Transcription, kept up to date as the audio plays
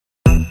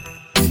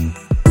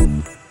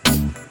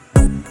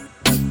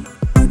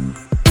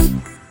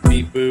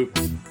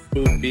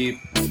beep.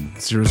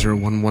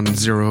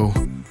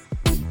 00110.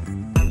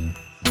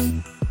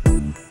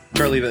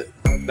 Charlie,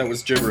 that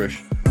was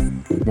gibberish.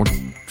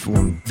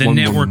 The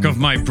network of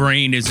my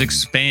brain is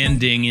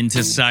expanding into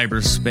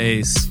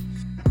cyberspace.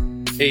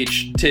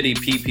 H, titty,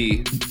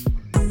 PP.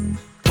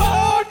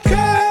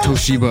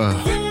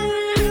 Toshiba.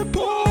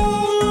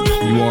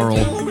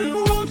 URL.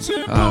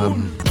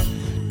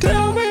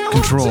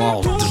 Control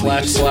Alt.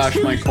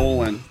 / my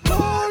colon.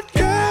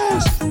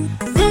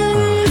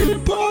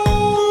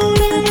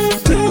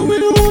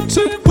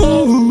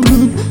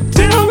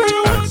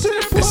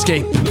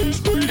 Escape.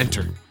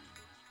 Enter.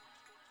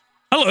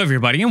 Hello,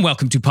 everybody, and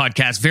welcome to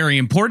Podcast Very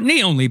Important,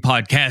 the only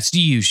podcast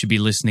you should be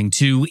listening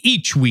to.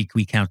 Each week,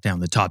 we count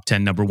down the top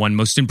 10 number one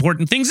most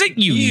important things that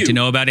you need to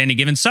know about any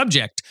given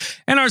subject.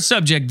 And our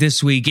subject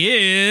this week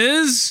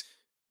is...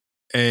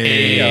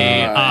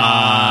 AI.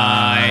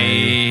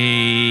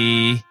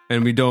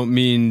 And we don't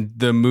mean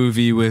the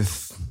movie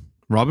with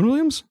Robin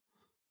Williams?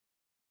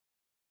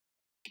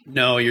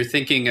 No, you're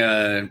thinking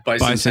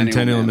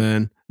Bicentennial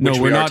Man. No,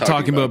 we're not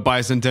talking about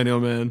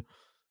Bicentennial Man.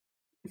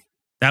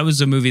 That was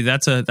a movie.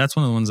 That's one of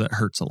the ones that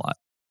hurts a lot.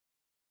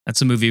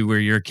 That's a movie where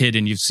you're a kid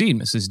and you've seen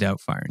Mrs.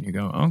 Doubtfire and you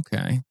go,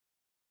 okay.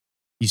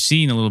 You've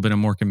seen a little bit of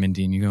Mork and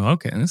Mindy and you go,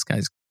 okay, and this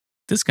guy's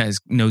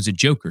knows a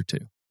joke or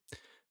two.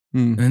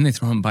 And then they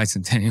throw him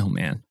Bicentennial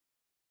Man.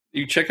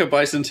 You check out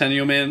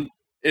Bicentennial Man,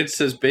 it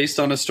says based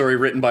on a story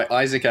written by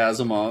Isaac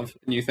Asimov,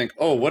 and you think,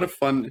 oh, what a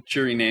fun,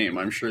 cheery name.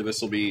 I'm sure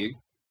this will be...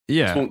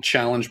 Yeah. This won't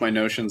challenge my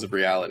notions of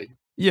reality.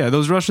 Yeah,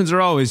 those Russians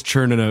are always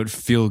churning out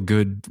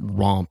feel-good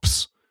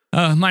romps.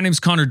 My name's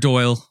Connor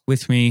Doyle.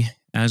 With me,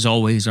 as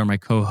always, are my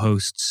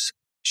co-hosts,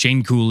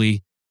 Shane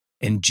Cooley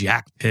and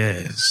Jack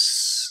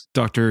Piss.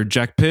 Dr.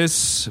 Jack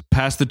Piss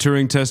passed the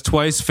Turing test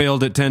twice,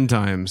 failed it 10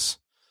 times.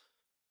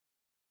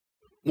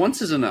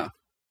 Once is enough.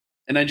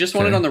 And I just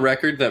wanted on the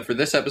record that for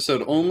this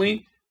episode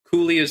only,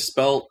 Cooley is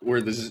spelt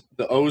where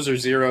the O's are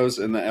zeros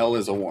and the L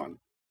is a 1.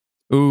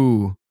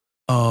 Ooh.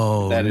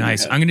 Oh,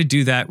 nice. I'm going to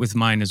do that with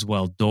mine as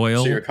well.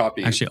 Doyle. So you're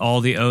copying. Actually,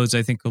 all the O's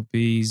I think will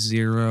be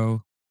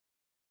 0.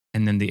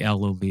 And then the L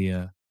will be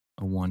a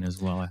 1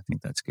 as well. I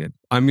think that's good.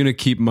 I'm going to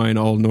keep mine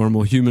all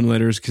normal human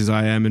letters because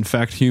I am in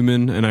fact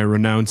human and I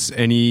renounce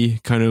any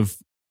kind of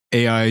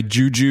AI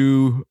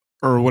juju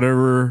or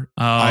whatever.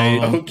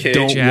 I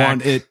don't Jack.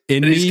 want it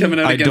in and me. He's coming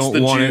out I against don't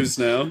the want Jews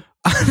now.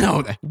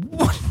 No,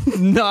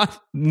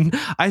 not.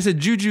 I said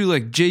juju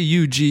like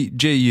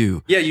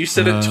J-U-G-J-U. Yeah, you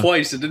said it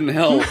twice. It didn't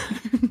help.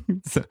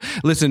 So,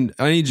 listen,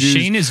 I need Jews.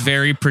 Shane is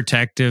very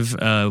protective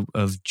of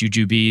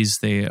jujubes.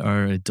 They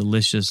are a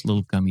delicious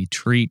little gummy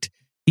treat.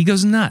 He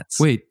goes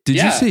nuts. Wait, did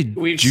you say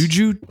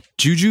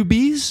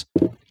jujubes?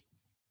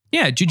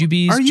 Yeah,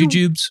 jujubes,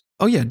 jujubes.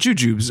 Oh yeah,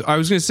 jujubes. I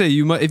was going to say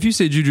if you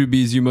say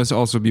jujubes, you must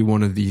also be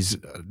one of these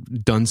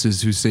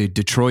dunces who say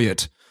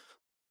Detroit.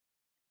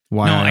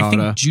 No, I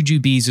think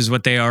jujubes is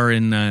what they are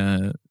in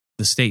the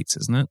States,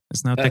 isn't it?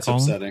 Isn't that what they call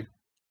upsetting. Them?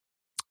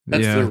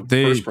 That's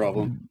the first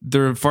problem.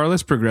 They're far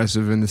less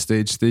progressive in the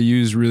States. They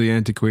use really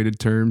antiquated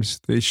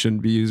terms they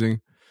shouldn't be using.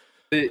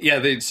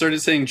 They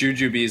started saying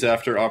jujubes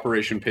after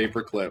Operation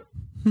Paperclip.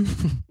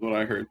 What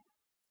I heard.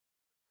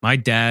 My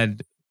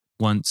dad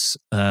once,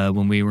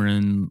 when we were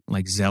in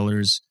like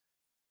Zellers,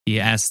 he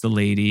asked the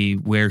lady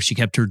where she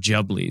kept her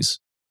jubblies.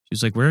 She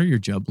was like, "Where are your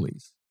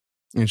jubblies?"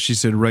 And she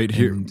said, right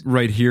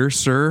here,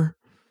 sir.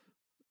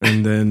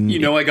 And then...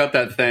 I got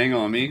that thing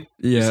on me.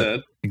 Yeah. He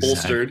said,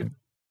 bolstered.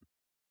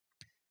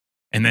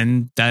 And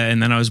then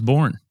I was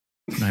born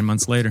 9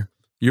 months later.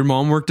 Your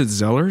mom worked at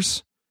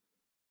Zellers?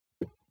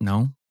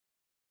 No.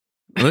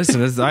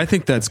 Listen, I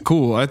think that's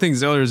cool. I think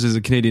Zellers is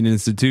a Canadian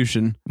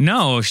institution.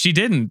 No, she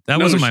didn't. That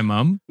wasn't my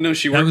mom. No,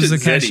 she worked That was at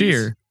the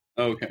cashier.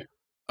 Oh, okay.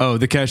 Oh,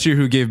 the cashier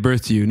who gave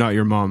birth to you, not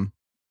your mom.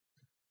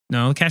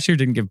 No, the cashier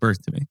didn't give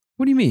birth to me.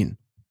 What do you mean?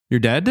 Your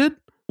dad did?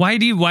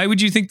 Why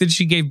would you think that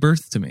she gave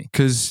birth to me?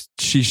 Because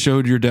she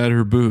showed your dad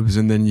her boobs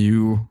and then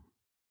you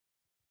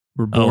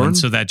were born? Oh, and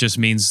so that just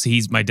means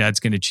my dad's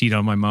going to cheat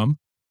on my mom?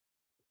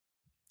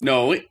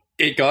 No,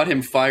 it got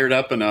him fired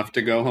up enough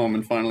to go home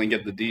and finally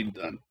get the deed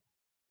done.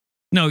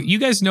 No, you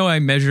guys know I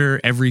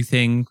measure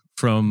everything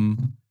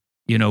from,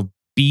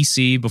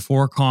 BC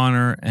before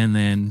Connor and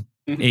then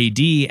AD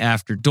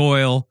after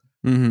Doyle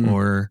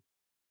or...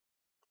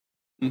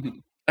 Mm-hmm.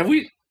 Have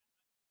we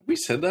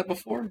said that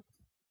before?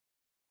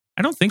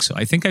 I don't think so.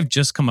 I think I've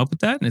just come up with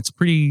that and it's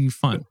pretty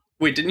fun.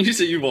 Wait, didn't you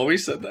say you've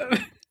always said that?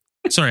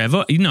 Sorry,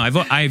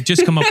 I've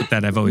just come up with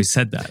that. I've always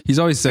said that. He's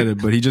always said it,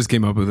 but he just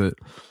came up with it.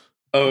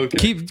 Oh,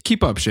 okay.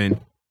 Keep up,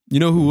 Shane. You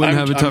know who wouldn't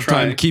have a tough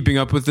time keeping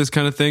up with this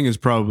kind of thing is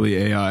probably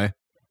AI.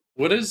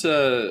 What does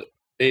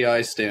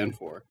AI stand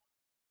for?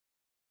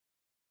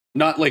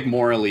 Not like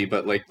morally,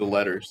 but like the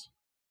letters.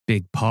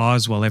 Big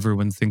pause while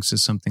everyone thinks of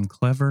something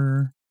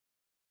clever.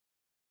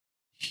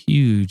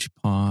 Huge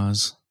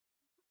pause.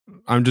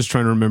 I'm just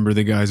trying to remember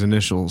the guy's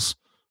initials.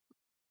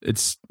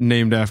 It's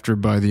named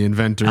by the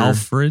inventor.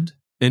 Alfred?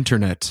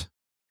 Internet.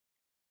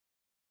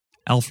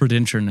 Alfred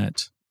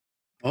Internet.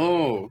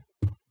 Oh.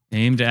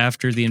 Named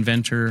after the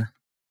inventor.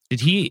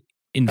 Did he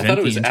invent thought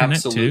it the was internet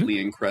absolutely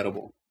too?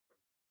 incredible.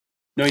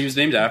 No, he was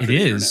named after It the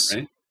is.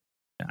 internet,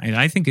 right? And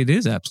I think it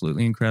is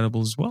absolutely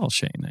incredible as well,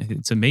 Shane.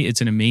 It's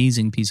an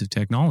amazing piece of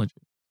technology.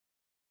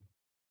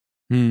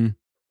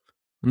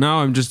 Now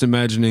I'm just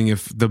imagining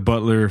if the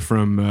butler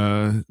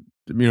from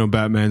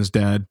Batman's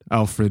dad,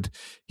 Alfred,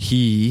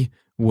 he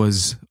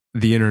was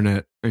the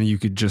internet, and you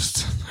could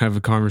just have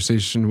a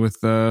conversation with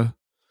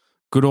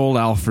good old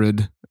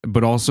Alfred,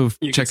 but also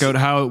check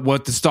out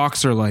what the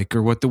stocks are like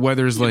or what the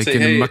weather's like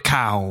in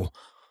Macau.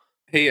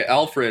 Hey,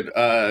 Alfred,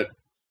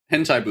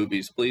 hentai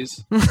boobies,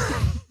 please.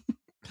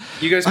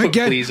 You guys put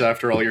please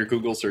after all your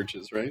Google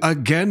searches, right?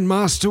 Again,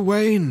 Master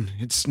Wayne,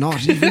 it's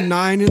not even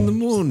 9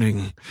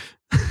 a.m.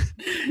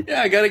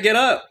 Yeah, I gotta get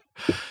up.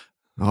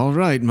 All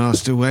right,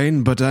 Master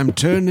Wayne, but I'm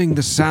turning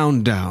the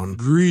sound down.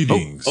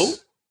 Greetings. Oh.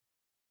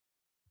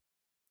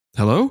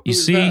 Hello? You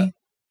see?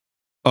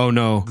 Oh,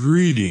 no.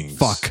 Greetings.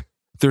 Fuck.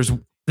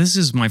 This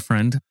is my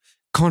friend.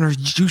 Connor,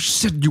 you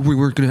said we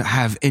weren't going to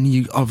have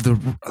any of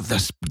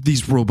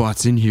these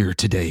robots in here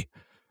today.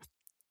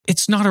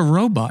 It's not a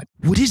robot.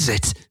 What is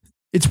it?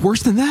 It's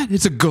worse than that?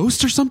 It's a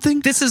ghost or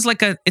something? This is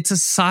it's a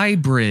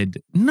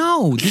cybrid.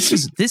 No, this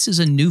is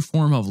a new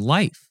form of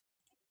life.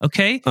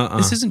 Okay?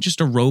 This isn't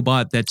just a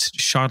robot that's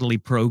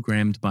shoddily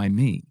programmed by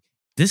me.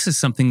 This is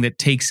something that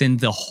takes in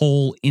the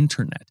whole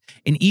internet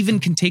and even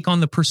can take on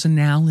the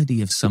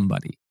personality of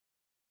somebody.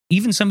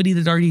 Even somebody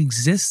that already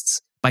exists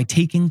by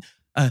taking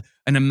an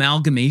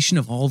amalgamation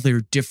of all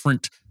their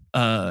different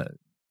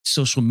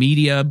social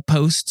media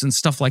posts and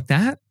stuff like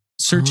that.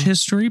 Search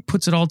history,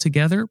 puts it all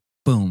together.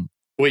 Boom.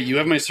 Wait, you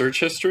have my search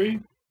history?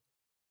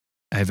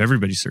 I have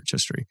everybody's search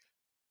history.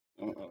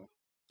 Uh-oh.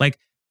 Like,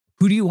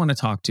 who do you want to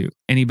talk to?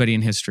 Anybody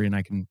in history, and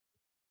I can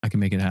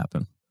make it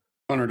happen.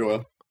 Connor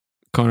Doyle.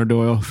 Connor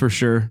Doyle, for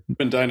sure.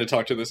 Been dying to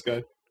talk to this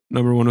guy.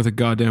 Number 1 with a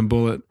goddamn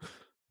bullet.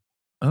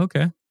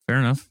 Okay, fair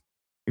enough.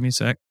 Give me a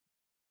sec.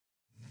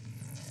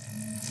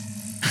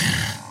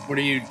 Are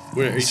you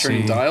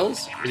turning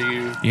dials?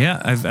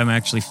 Yeah, I'm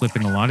actually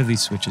flipping a lot of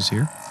these switches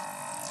here.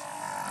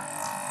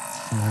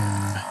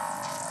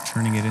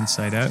 Turning it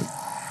inside out.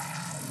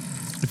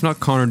 If not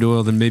Connor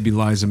Doyle, then maybe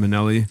Liza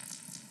Minnelli.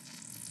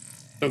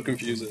 Don't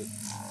confuse it.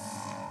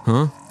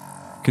 Huh?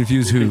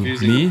 Confuse who?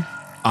 Me? it.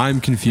 I'm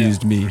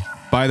confused, me.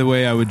 By the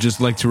way, I would just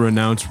like to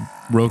renounce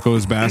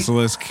Roko's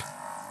Basilisk.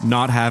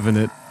 Not having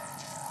it.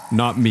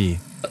 Not me.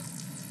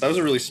 That was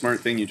a really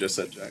smart thing you just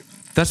said, Jack.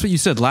 That's what you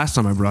said last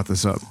time I brought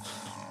this up.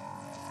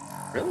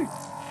 Really?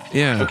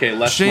 Yeah. Okay,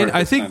 less Shane, smart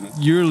I this think time.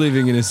 you're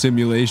living in a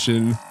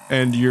simulation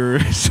and you're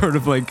sort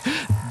of like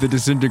the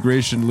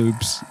disintegration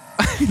loops.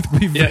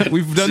 We've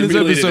done this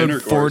simulated episode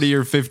intercourse. 40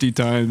 or 50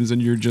 times and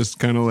you're just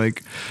kind of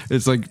like,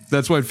 it's like,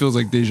 that's why it feels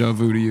like deja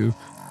vu to you.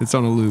 It's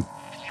on a loop.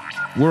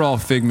 We're all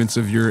figments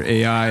of your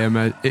AI,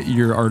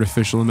 your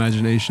artificial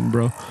imagination,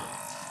 bro.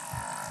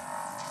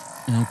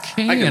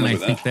 Okay, I can and live I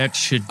with think that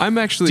should I'm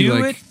actually do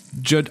like,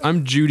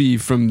 I'm Judy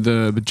from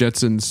the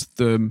Jetsons,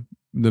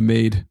 the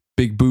maid,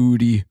 big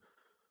booty.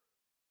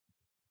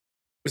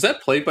 Was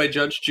that played by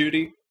Judge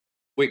Judy?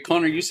 Wait,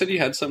 Connor, you said you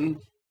had some.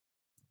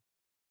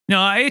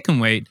 No, it can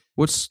wait.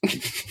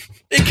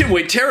 It can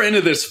wait. Tear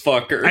into this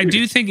fucker.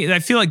 I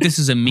feel like this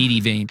is a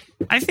meaty vein.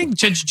 I think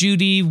Judge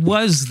Judy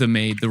was the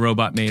maid, the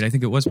robot maid. I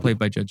think it was played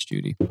by Judge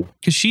Judy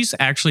because she's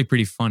actually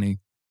pretty funny.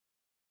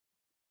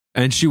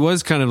 And she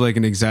was kind of like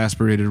an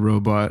exasperated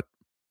robot.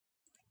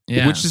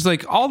 Yeah. Which is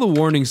like all the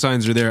warning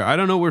signs are there. I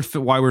don't know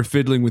why we're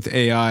fiddling with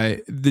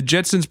AI. The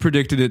Jetsons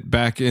predicted it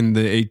back in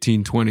the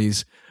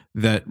 1820s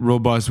that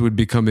robots would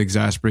become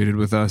exasperated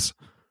with us.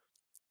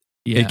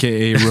 Yeah.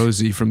 AKA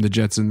Rosie from the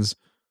Jetsons.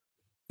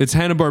 It's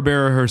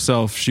Hanna-Barbera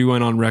herself. She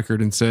went on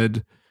record and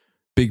said,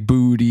 big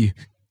booty.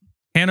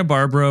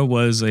 Hanna-Barbera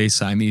was a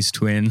Siamese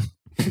twin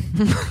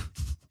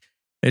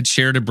that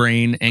shared a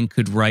brain and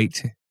could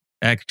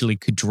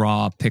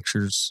draw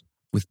pictures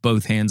with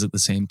both hands at the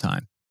same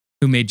time.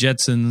 Who made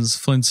Jetsons,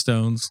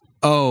 Flintstones.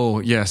 Oh,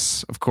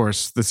 yes, of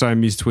course. The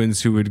Siamese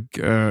twins who would,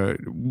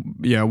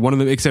 one of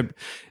them, except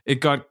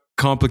it got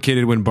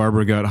complicated when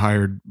Barbara got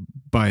hired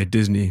by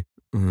Disney.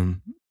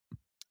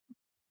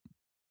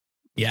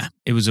 Yeah,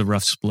 it was a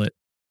rough split.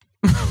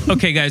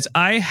 Okay, guys,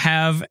 I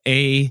have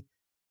a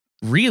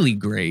really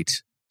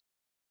great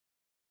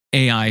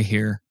AI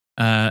here,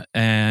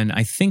 and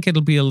I think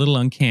it'll be a little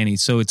uncanny.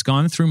 So it's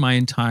gone through my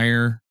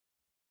entire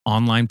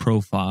online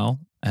profile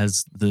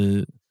as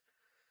the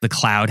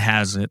cloud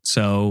has it.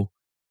 So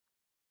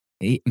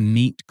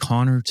meet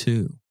Connor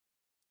 2.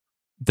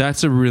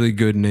 That's a really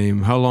good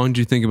name. How long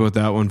do you think about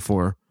that one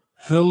for?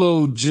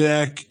 Hello,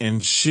 Jack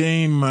and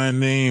Shane. My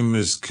name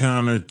is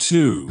Connor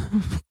 2.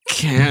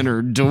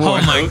 Connor Doyle.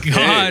 Oh my Okay,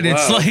 God,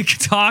 it's wow. like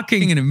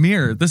talking in a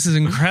mirror. This is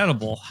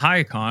incredible.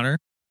 Hi, Connor.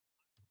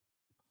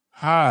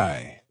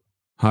 Hi.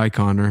 Hi,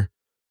 Connor.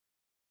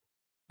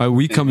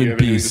 We come Do you in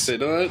have anything to peace. say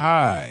to that?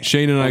 Hi.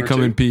 Shane and I Connor come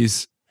too. in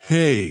peace.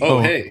 Hey.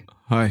 Oh, hey.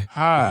 Hi.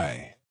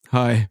 Hi.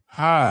 Hi.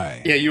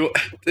 Hi. Yeah,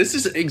 this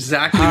is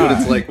exactly what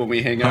it's like when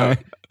we hang out.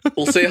 Hi.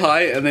 We'll say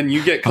hi, and then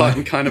you get caught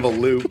in kind of a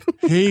loop.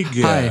 Hey,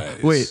 guys. Hi.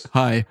 Wait.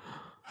 Hi.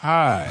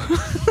 Hi.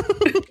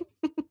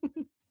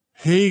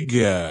 Hey,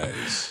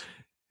 guys.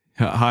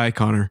 Hi,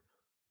 Connor.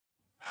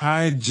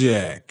 Hi,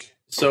 Jack.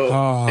 So,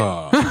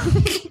 Ha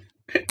ha.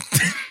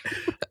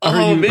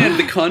 oh man,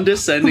 the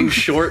condescending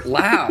short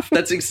laugh.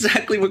 That's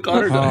exactly what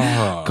Connor Ha does.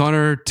 ha.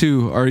 Connor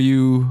 2, are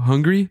you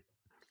hungry?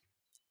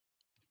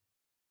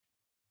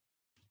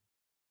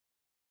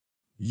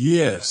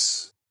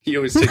 Yes. He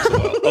always takes a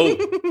while.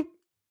 Oh,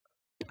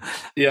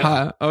 yeah.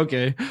 Hi,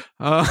 okay.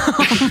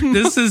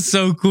 This is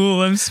so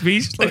cool. I'm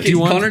speechless. Okay, you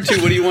want- Connor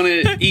 2, what do you want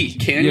to eat?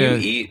 Can Yeah.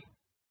 you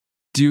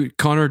eat?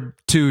 Connor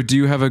 2, do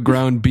you have a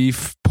ground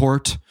beef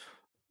port?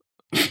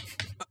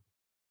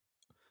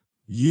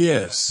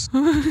 Yes.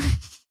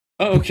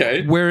 Oh,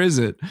 okay. Where is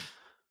it?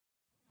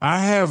 I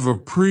have a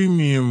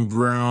premium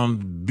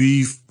ground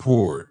beef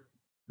port.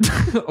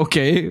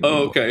 Okay.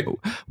 Oh, okay.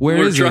 Where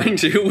We're is trying it?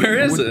 to. Where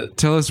is it?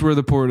 Tell us where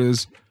the port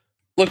is.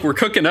 Look, we're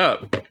cooking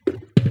up.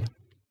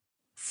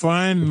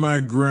 Find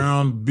my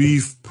ground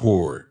beef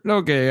port.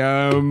 Okay,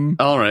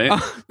 All right.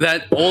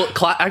 That old,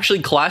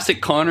 actually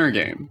classic Connor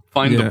game.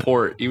 Find Yeah. the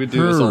port. He would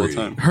do this all the Hurry.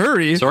 time.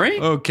 hurry. Sorry?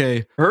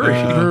 Okay. Hurry.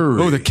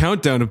 Hurry. Oh, the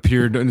countdown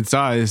appeared in its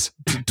eyes.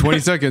 20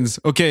 seconds.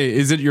 Okay,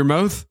 is it your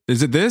mouth?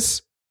 Is it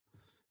this?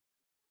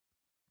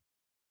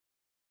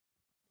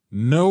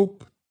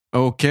 Nope.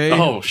 Okay.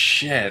 Oh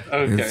shit.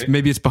 Okay.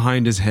 Maybe it's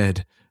behind his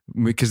head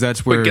because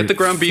that's where. But get the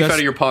ground beef that's- out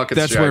of your pockets.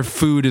 That's Jack. where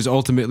food is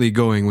ultimately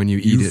going when you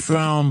eat You it.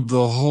 found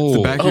the hole.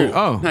 The back of your,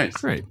 Oh, oh, nice.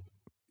 great,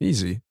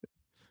 easy.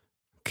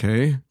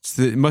 Okay,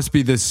 it must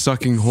be this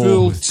sucking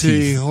hole with Fill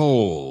teeth.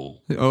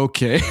 hole.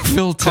 Okay,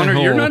 fill Connor,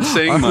 you're not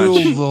saying Fill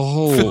much. the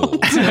hole.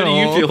 How do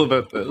you feel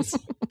about this?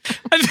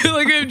 I feel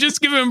like I've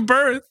just given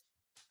birth.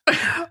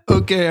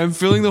 Okay, I'm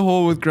filling the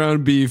hole with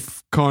ground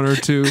beef, Connor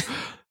 2.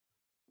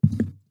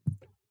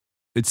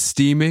 It's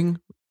steaming.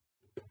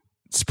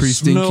 It's pretty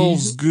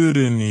Smells stinky. good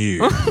in here.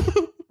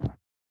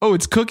 Oh,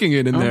 it's cooking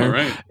it in there. All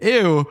right.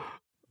 Ew.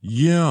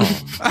 Yum.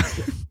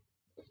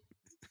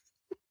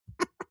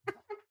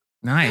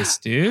 Nice,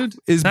 dude.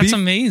 Is That's beef-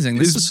 amazing.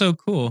 This is- is so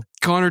cool.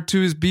 Connor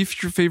 2, is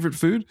beef your favorite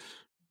food?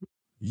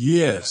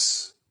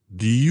 Yes.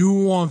 Do you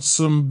want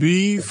some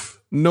beef?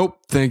 Nope,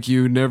 thank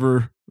you.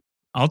 Never.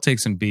 I'll take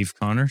some beef,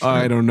 Connor. Sure.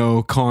 I don't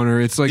know,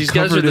 Connor. It's like These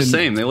guys are covered the in-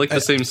 same. They like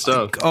the same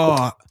stuff.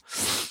 Oh,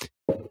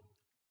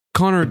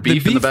 Connor,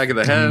 Beef in the back of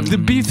the head. The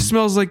beef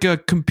smells like a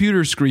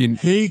computer screen.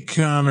 Hey,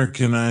 Connor,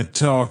 can I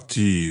talk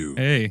to you?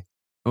 Hey.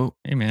 Oh.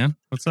 Hey, man.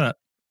 What's that?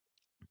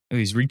 Oh,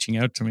 he's reaching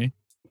out to me.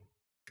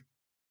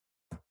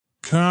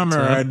 Connor,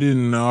 What's up? I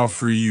didn't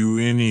offer you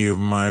any of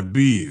my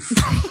beef.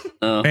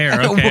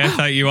 Fair. Okay. I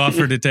thought you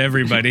offered it to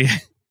everybody.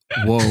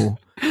 Whoa,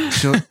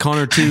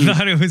 Connor I 2.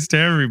 thought it was to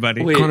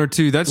everybody. Wait. Connor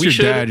 2, that's we your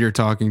should- dad you're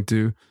talking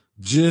to.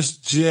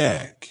 Just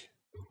Jack.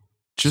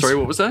 Just, Sorry,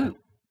 what was that?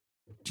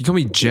 you call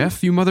me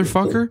Jeff, you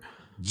motherfucker?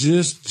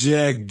 Just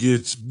Jack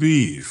gets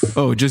beef.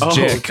 Oh, just Oh,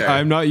 Jack. okay.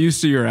 I'm not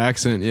used to your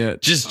accent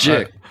yet. Just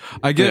Jack.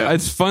 I get Yeah.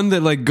 it's fun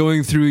that like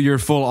going through your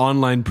full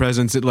online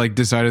presence, it like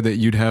decided that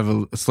you'd have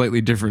a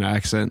slightly different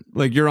accent.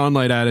 Like your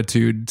online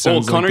attitude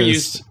Well, sounds like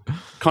this.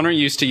 Connor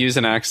used to use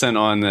an accent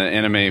on the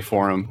anime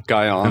forum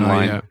guy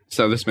online. yeah.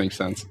 So this makes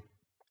sense.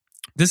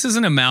 This is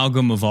an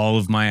amalgam of all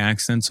of my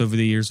accents over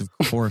the years. Of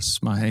course,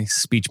 my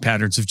speech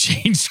patterns have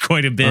changed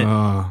quite a bit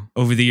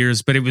over the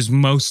years, but it was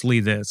mostly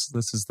this.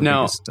 This is the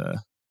Now- biggest.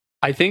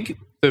 I think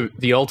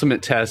the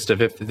ultimate test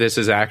of if this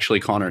is actually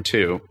Connor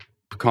 2,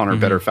 Connor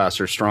Better,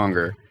 Faster,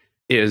 Stronger,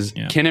 is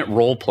Yeah. can it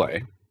role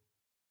play?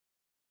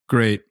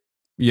 Great.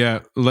 Yeah,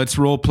 let's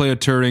role play a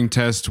Turing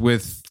test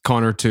with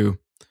Connor 2.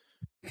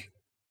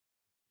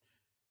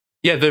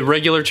 Yeah, the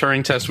regular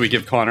Turing test we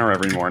give Connor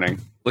every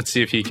morning. Let's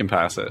see if he can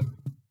pass it.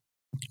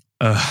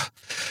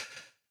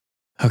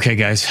 Okay,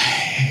 guys,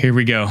 here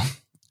we go.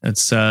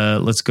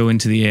 Let's go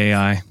into the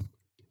AI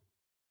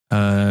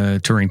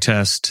Turing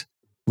test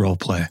role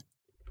play.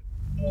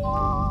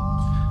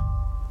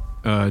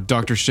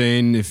 Dr.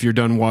 Shane, if you're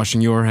done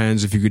washing your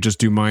hands, if you could just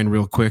do mine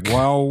real quick.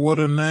 Wow, what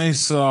a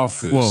nice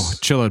office. Whoa,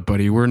 chill out,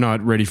 buddy. We're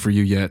not ready for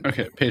you yet.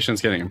 Okay,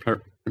 patient's getting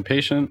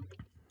impatient.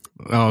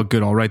 Oh,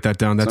 good. I'll write that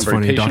down. That's It's not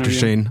very funny, patient Dr. of you.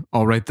 Shane.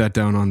 I'll write that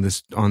down on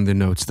the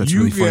notes. That's you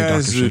really funny, Dr.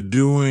 guys are Shane.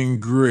 doing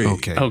great.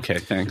 Okay. Okay,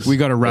 thanks. We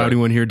got a rowdy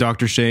one here,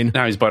 Dr. Shane.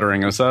 Now he's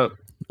buttering us up.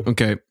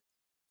 Okay.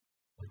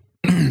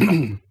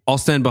 I'll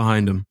stand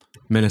behind him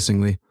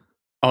menacingly.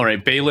 All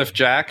right, bailiff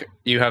Jack,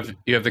 you have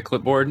the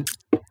clipboard.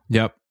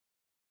 Yep.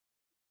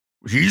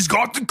 He's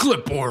got the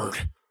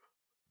clipboard.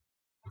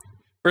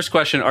 First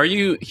question: are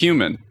you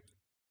human?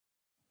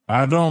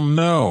 I don't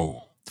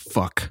know.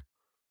 Fuck.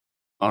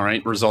 All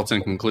right, results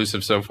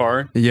inconclusive so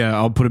far. Yeah,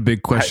 I'll put a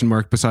big question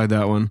mark beside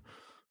that one.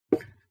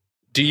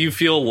 Do you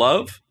feel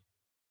love?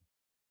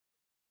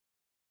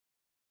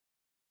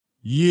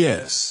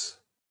 Yes.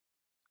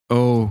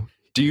 Oh,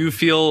 Do you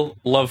feel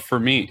love for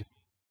me?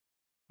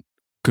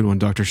 good one,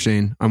 Dr.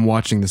 Shane. I'm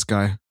watching this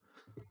guy.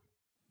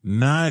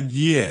 Not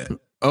yet.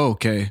 Oh,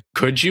 okay.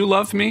 Could you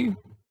love me?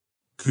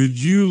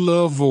 Could you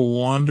love a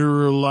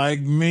wanderer like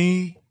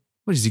me?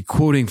 What is he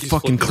quoting? He's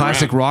fucking flipping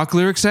classic around. rock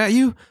lyrics at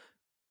you?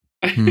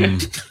 We're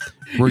He's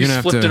gonna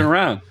have flipped it to.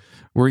 around.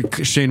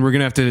 Shane, we're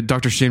gonna have to,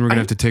 Dr. Shane, we're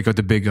gonna have to take out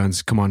the big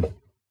guns. Come on,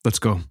 let's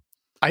go.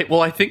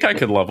 I think I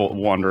could level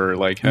Wanderer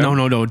like him.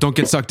 No, don't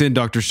get sucked in,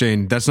 Dr.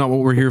 Shane. That's not what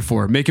we're here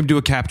for. Make him do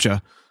a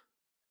CAPTCHA.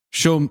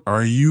 Show him.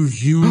 Are you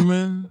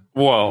human?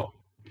 Well,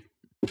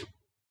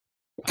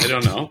 I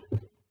don't know.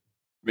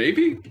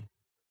 Maybe.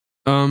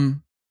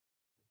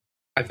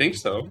 I think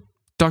so.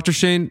 Dr.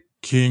 Shane.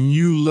 Can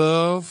you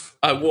love?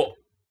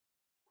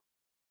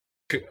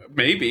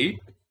 Maybe.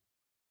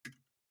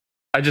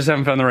 I just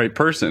haven't found the right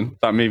person.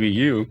 Thought maybe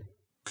you.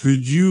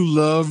 Could you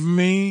love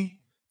me?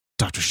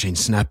 Dr. Shane,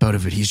 snap out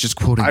of it. He's just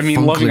quoting. I mean,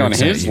 funk loving on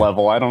lyrics at his you.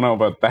 level. I don't know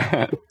about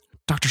that.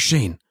 Dr.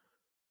 Shane.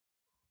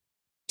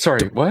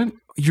 Sorry, what?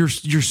 You're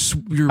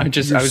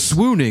I was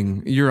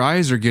swooning. Your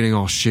eyes are getting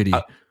all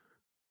shitty.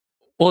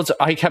 Well,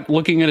 I kept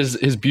looking at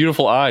his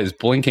beautiful eyes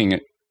blinking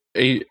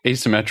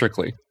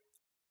asymmetrically.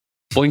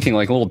 Blinking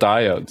like little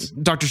diodes.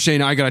 Dr.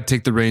 Shane, I gotta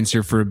take the reins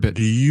here for a bit.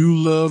 Do you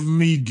love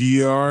me,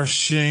 Dr.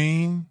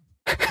 Shane?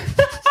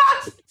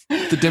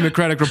 The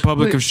Democratic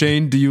Republic of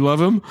Shane, do you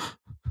love him?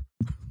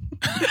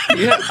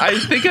 Yeah, I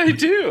think I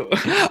do.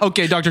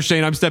 Okay, Dr.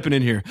 Shane, I'm stepping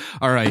in here.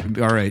 All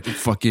right.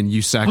 Fucking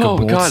you sack of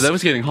bolts. Oh, God, that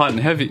was getting hot and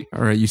heavy.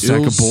 All right, you sack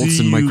of bolts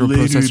and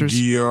microprocessors.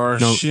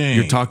 No,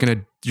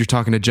 you're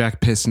talking to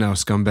Jack Piss now,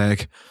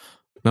 scumbag.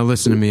 Now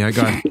listen to me. I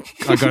got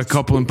a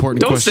couple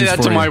important Don't questions say that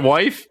for to you. my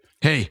wife.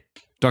 Hey,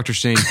 Dr.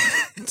 Shane,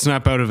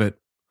 snap out of it.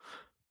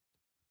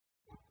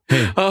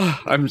 Hey,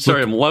 I'm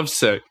sorry, I'm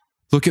lovesick.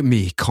 look at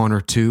me,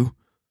 Connor 2.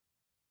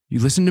 You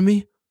listen to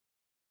me?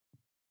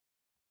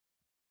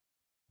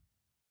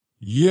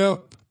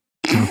 Yep.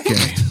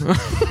 Okay.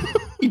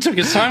 He took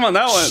his time on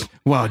that one.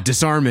 Wow,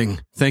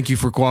 disarming. Thank you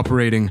for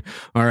cooperating.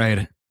 All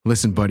right,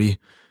 listen, buddy.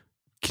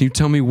 Can you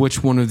tell me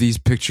which one of these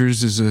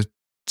pictures is a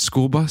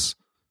school bus?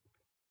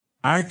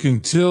 I can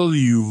tell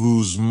you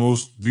who's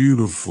most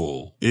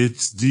beautiful.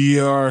 It's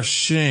Dr.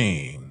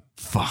 Shane.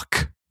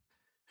 Fuck.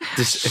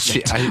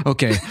 Okay.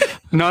 Okay.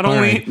 Not All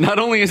only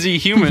right. is he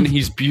human,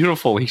 he's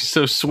beautiful. He's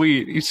so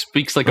sweet. He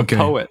speaks like a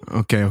poet.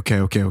 Okay.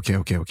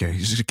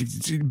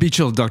 Be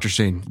chill, Dr.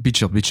 Shane. Be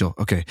chill.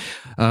 Okay.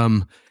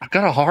 I've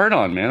got a hard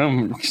on, man.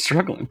 I'm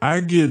struggling.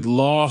 I get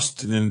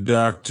lost in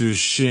Dr.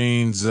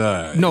 Shane's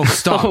eyes. No,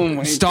 stop. Oh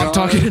my Stop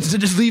God. talking.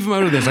 Just leave him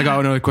out of this. I got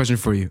another question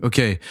for you.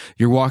 Okay.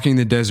 You're walking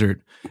the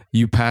desert.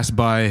 You pass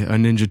by a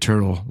Ninja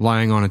Turtle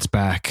lying on its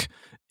back.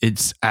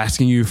 It's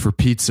asking you for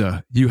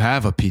pizza. You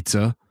have a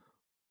pizza.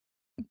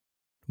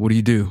 What do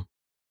you do?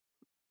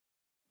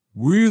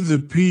 We're the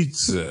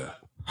pizza.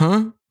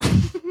 Huh?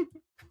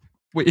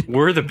 Wait,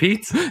 We're the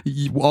pizza.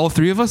 all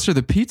three of us are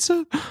the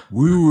pizza?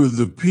 We were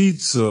the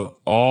pizza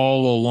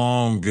all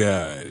along,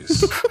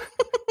 guys.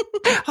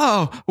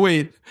 Oh,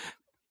 wait.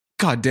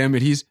 God damn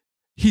it. He's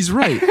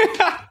right.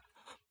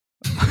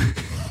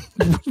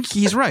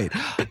 He's right.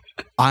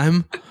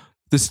 I'm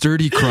the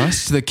sturdy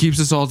crust that keeps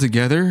us all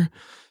together.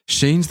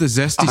 Shane's the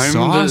zesty I'm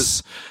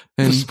sauce.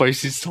 The And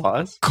spicy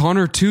sauce.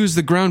 Connor 2 is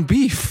the ground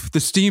beef, the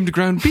steamed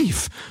ground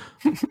beef.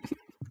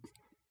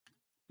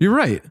 You're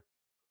right.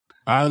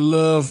 I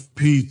love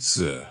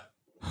pizza.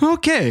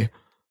 Okay.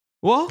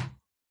 Well,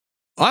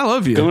 I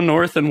love you. Go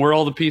north and we're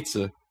all the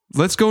pizza.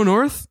 Let's go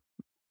north.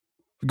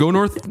 Go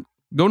north.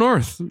 Go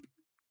north.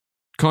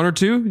 Connor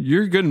 2,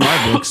 you're good in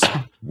my books.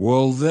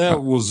 Well,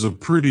 that was a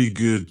pretty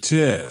good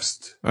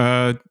test.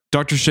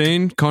 Dr.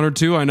 Shane, Connor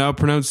 2, I now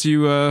pronounce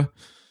you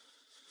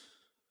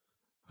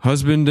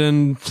husband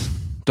and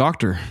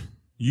doctor.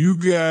 You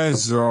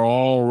guys are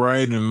all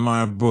right in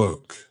my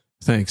book.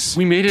 Thanks.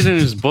 We made it in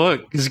his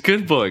book. It's a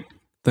good book.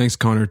 Thanks,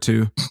 Connor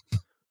 2.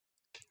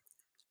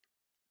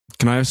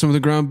 Can I have some of the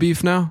ground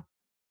beef now?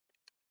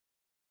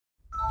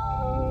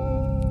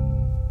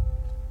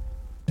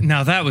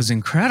 Now that was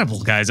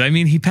incredible, guys. I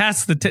mean, he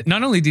passed the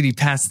not only did he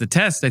pass the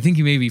test, I think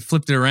he maybe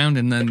flipped it around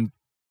and then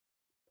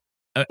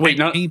Wait,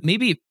 not-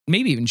 maybe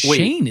even Wait.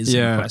 Shane is in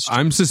Yeah, question.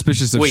 I'm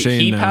suspicious of Wait,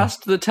 Shane he now.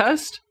 passed the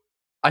test?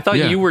 I thought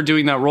Yeah. you were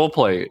doing that role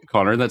play,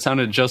 Connor. That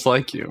sounded just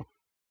like you.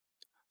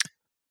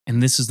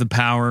 And this is the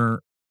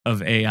power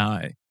of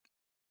AI.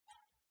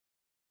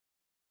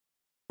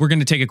 We're going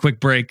to take a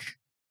quick break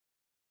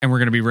and we're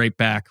going to be right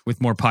back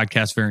with more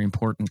Podcast Very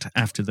Important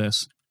after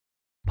this.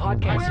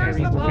 Podcast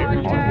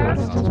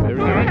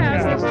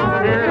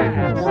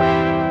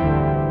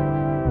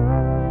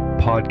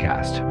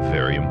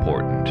Very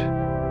Important.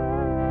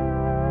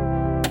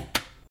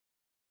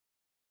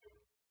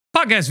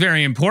 Podcast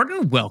Very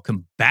Important.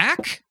 Welcome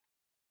back.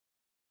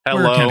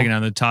 We're Hello. counting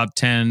down the top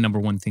 10 number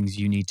one things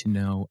you need to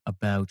know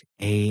about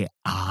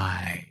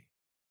AI.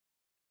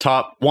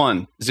 Top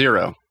 1,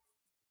 0.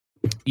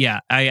 Yeah,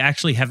 I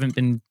actually haven't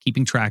been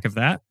keeping track of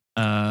that.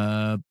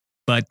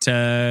 But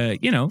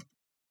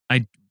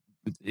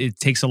it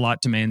takes a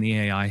lot to man the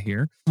AI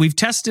here. We've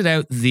tested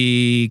out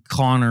the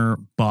Connor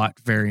bot,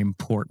 Very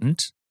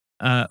Important,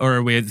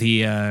 or with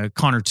the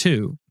Connor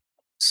 2.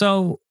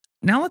 So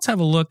now let's have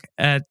a look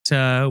at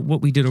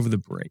what we did over the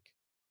break.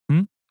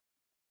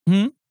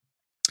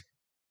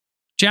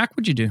 Jack,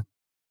 what'd you do?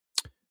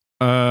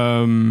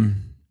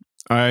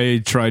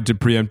 I tried to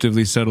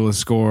preemptively settle a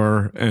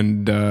score,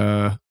 and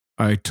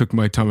I took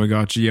my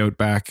Tamagotchi out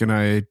back and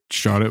I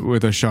shot it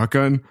with a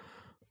shotgun.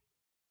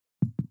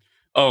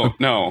 Oh,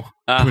 no.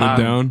 Put it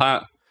down.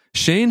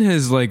 Shane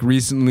has like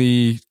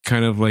recently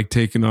kind of like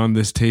taken on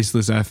this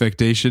tasteless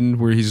affectation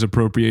where he's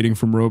appropriating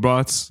from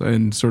robots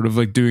and sort of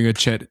like doing a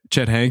Chet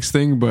Hanks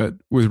thing, but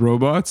with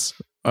robots.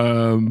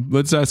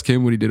 Let's ask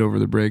him what he did over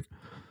the break.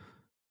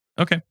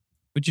 Okay.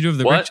 What'd you do over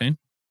the break, Shane?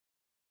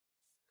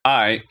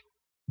 I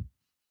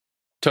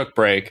took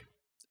break.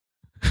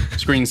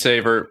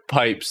 Screensaver,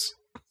 pipes.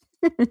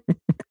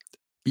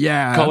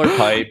 Yeah. Color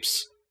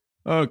pipes.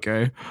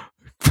 Okay.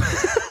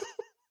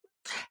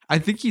 I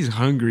think he's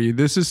hungry.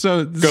 This is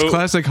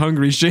classic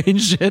hungry Shane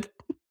shit.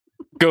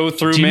 Go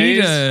through do you maze.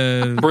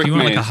 Need do you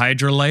want like a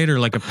Hydrolite or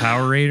like a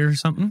Powerade or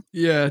something?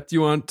 Yeah. Do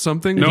you want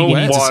something? No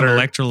wet? water. Some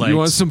electrolytes. You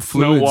want some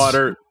fluids? No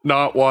water.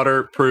 Not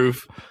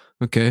waterproof.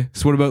 Okay.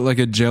 So what about like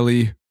a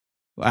jelly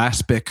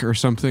aspic or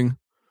something?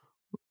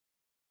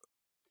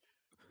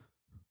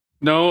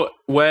 No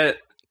wet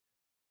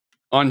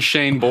on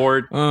Shane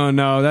board. Oh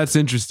no, that's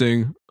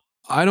interesting.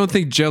 I don't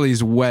think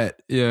jelly's wet.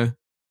 Yeah.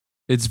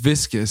 It's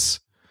viscous.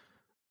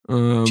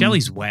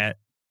 Jelly's wet.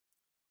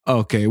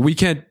 Okay, we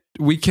can't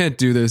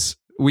do this.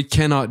 We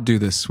cannot do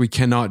this. We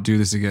cannot do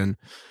this again.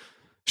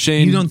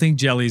 Shane, You don't think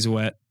jelly's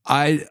wet?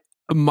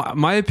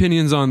 My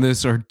opinions on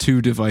this are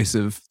too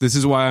divisive. This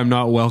is why I'm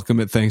not welcome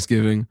at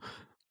Thanksgiving.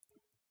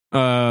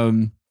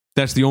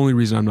 That's the only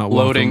reason I'm not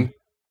welcome.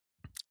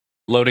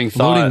 Loading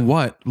thought. Loading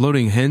what?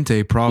 Loading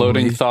hentai, probably.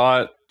 Loading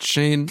thought.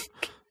 Shane.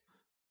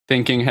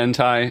 Thinking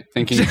hentai.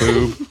 Thinking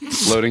boob.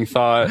 Loading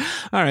thought.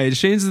 All right,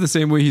 Shane's the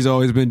same way he's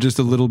always been, just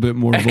a little bit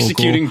more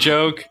Executing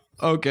vocal. joke.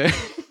 Okay.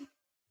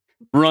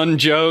 Run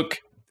joke.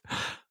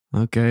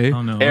 Okay.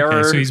 Oh no. Error.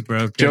 Okay, so he's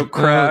broke. Joke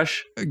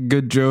crash.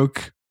 Good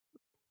joke.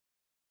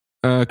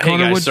 Hey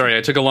Connor, guys, sorry,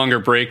 I took a longer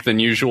break than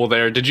usual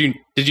there. Did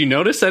you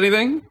notice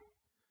anything?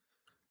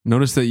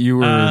 Notice that you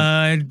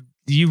were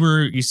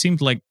You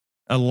seemed like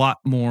a lot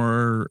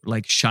more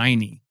like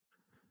shiny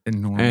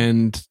than normal.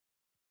 and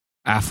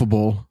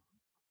affable.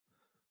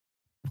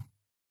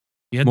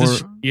 You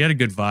had a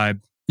good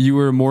vibe. You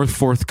were more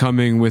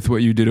forthcoming with what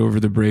you did over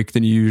the break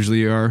than you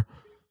usually are.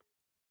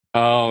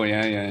 Oh,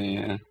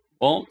 yeah.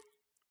 Well,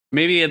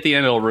 maybe at the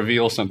end it'll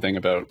reveal something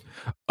about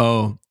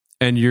Oh,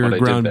 and your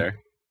what I did there.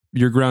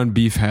 Your ground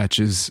beef hatch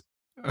is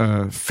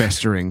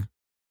festering.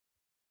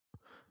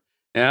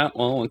 Yeah,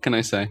 well, what can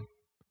I say?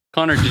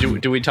 Connor,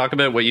 did we talk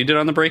about what you did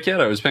on the break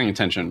yet? I was paying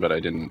attention, but I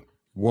didn't.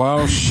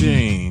 Wow,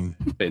 Shane,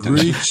 Pay attention.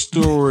 great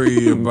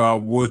story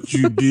about what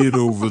you did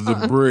over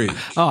the break.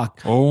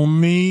 Oh,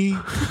 me?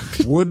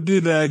 What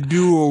did I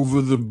do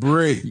over the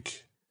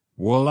break?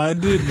 Well, I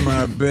did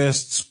my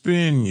best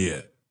spin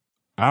yet.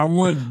 I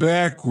went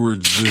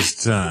backwards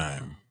this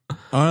time.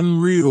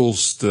 Unreal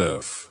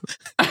stuff.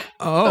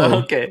 Oh,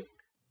 Okay.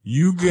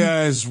 You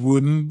guys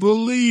wouldn't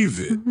believe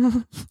it.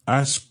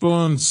 I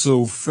spun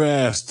so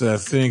fast I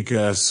think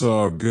I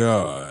saw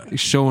God. He's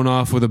showing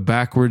off with a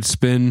backward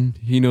spin.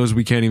 He knows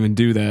we can't even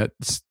do that.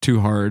 It's too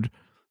hard,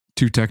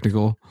 too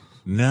technical.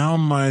 Now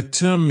my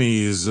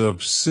tummy is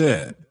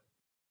upset.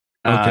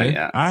 Okay.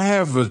 Yeah. I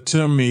have a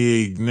tummy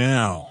ache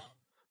now.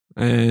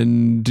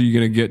 And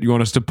you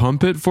want us to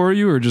pump it for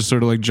you, or just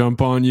sort of like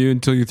jump on you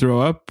until you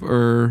throw up,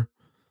 or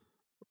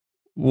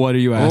what are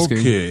you asking?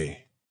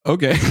 Okay.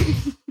 Okay.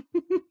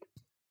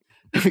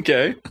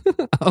 Okay.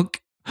 Okay.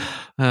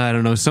 I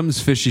don't know.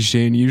 Something's fishy,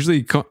 Shane.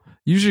 Usually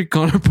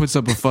Connor puts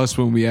up a fuss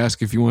when we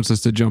ask if he wants us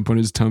to jump on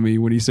his tummy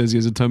when he says he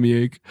has a tummy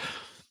ache.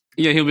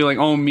 Yeah, he'll be like,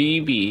 "Oh,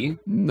 maybe."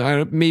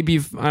 Maybe,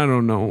 I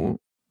don't know.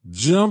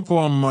 Jump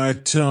on my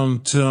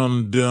dum.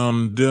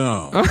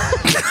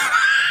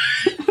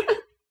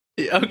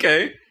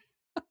 Okay.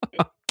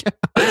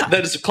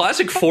 That's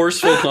classic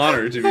forceful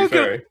Connor, to be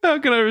fair. How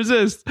can I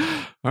resist?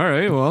 All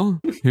right, well,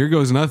 here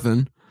goes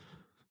nothing.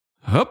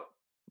 Hup.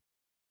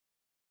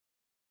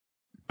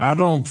 I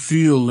don't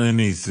feel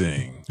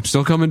anything. I'm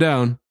still coming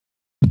down.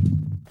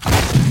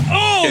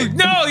 Oh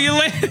no!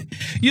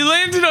 You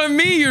landed on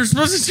me. You're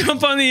supposed to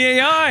jump on the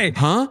AI.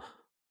 Huh?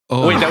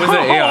 Oh, Wait, that was the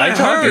AI I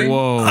talking?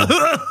 Whoa.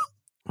 You're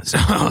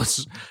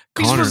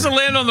Connor, supposed to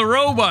land on the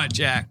robot,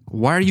 Jack.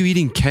 why are you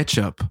eating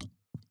ketchup?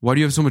 Why do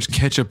you have so much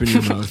ketchup in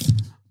your mouth?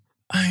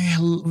 I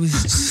was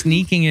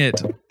sneaking it.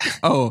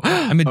 Oh,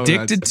 I'm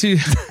addicted to.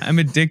 I'm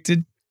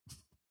addicted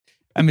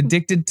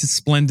to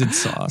Splendid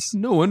sauce.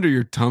 No wonder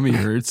your tummy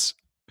hurts.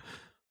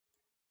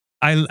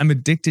 I'm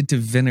addicted to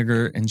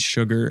vinegar and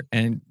sugar,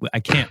 and I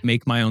can't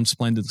make my own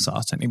Splendid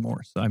sauce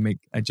anymore. So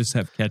I just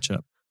have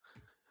ketchup.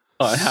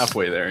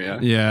 Halfway there, yeah.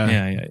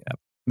 Yeah.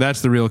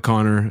 That's the real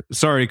Connor.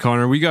 Sorry,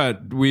 Connor. We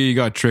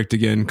got tricked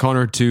again.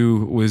 Connor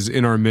 2 was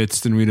in our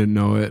midst and we didn't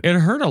know it. It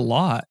hurt a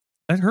lot.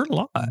 It hurt a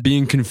lot.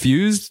 Being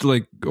confused,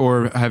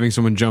 or having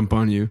someone jump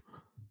on you.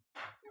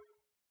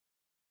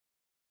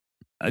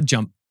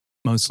 Jump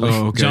mostly.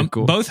 Oh, okay, jump.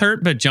 cool. Both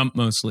hurt, but jump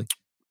mostly.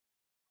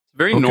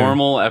 Very Okay.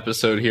 normal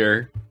episode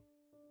here.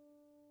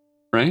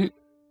 Right?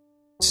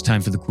 It's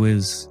time for the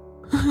quiz.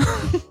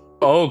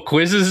 Oh,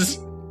 quizzes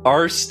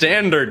are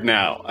standard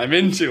now. I'm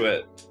into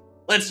it.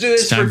 Let's do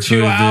this It's time for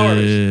 2 hours.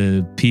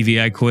 the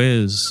PVI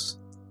quiz.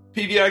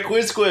 PVI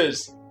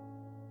quiz.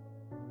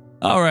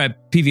 All right,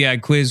 PVI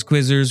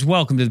quizzers,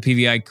 welcome to the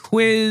PVI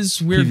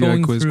quiz. We're PVI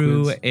going quiz.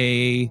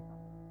 a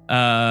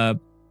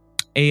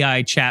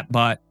AI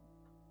chatbot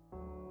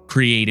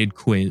created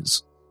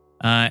quiz,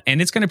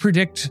 and it's going to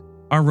predict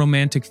our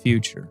romantic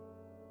future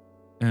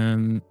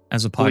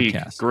as a Bleak,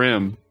 podcast.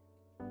 grim.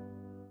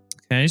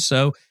 Okay,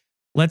 so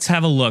let's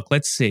have a look.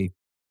 Let's see.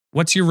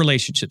 What's your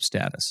relationship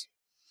status?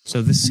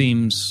 So this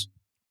seems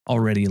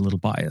already a little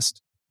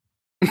biased.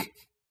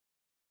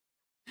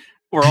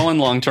 We're all in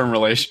long-term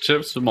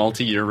relationships,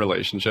 multi-year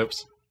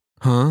relationships.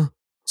 Huh?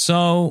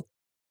 So,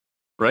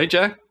 Right,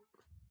 Jack?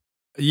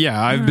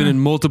 Yeah, I've been in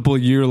multiple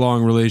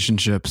year-long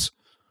relationships.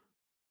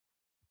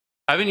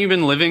 Haven't you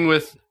been living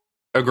with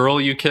a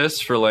girl you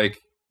kissed for like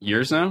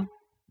years now?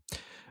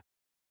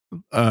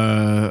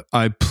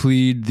 I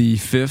plead the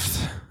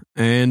 5th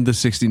and the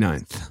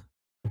 69th.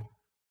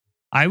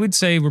 I would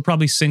say we're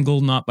probably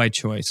single, not by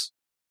choice.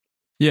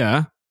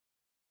 Yeah.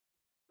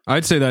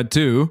 I'd say that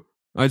too.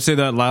 I'd say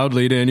that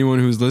loudly to anyone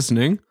who's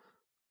listening.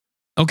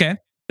 Okay,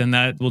 then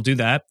we'll do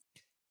that.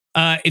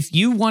 If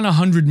you won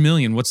 100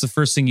 million, what's the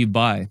first thing you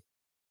buy?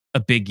 A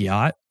big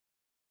yacht?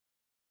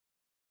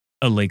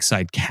 A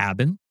lakeside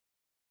cabin?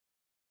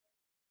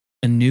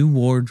 A new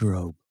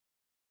wardrobe?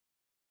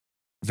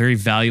 A very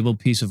valuable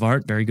piece of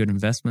art, very good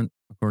investment,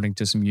 according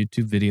to some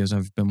YouTube videos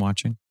I've been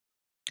watching.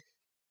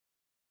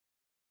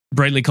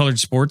 Brightly colored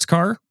sports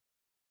car?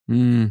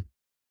 Mm.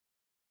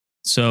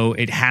 So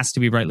it has to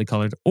be brightly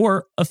colored,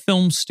 or a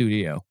film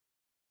studio.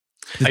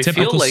 The I feel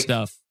typical like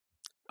stuff.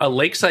 a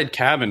lakeside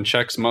cabin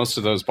checks most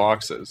of those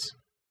boxes.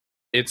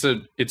 It's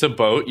a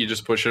boat, you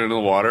just push it into the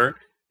water.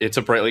 It's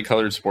a brightly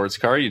colored sports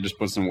car, you just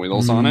put some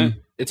wheels on it.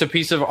 It's a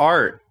piece of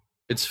art.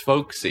 It's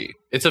folksy.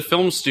 It's a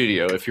film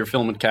studio if you're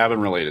filming cabin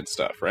related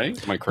stuff,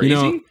 right? Am I crazy? You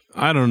know,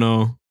 I don't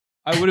know.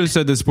 I would have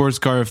said the sports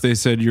car if they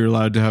said you're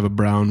allowed to have a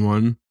brown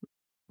one.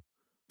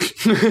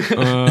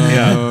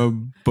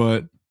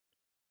 But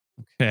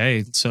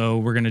Okay, so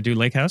we're going to do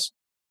Lake House?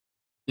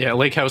 Yeah,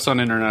 lake house on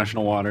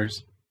international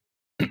waters.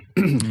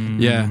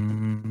 Yeah.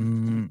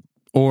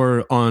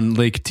 Or on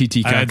Lake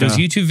Titicaca. Those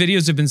YouTube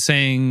videos have been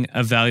saying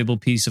a valuable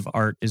piece of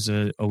art is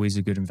always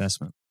a good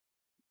investment.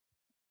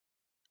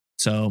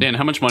 So, Dan,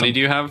 how much money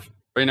do you have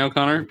right now,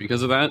 Connor,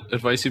 because of that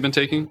advice you've been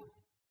taking?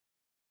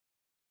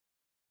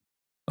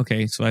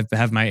 okay, so I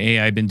have my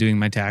AI been doing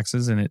my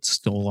taxes and it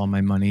stole all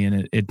my money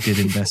and it did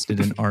invest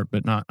it in art,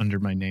 but not under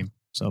my name.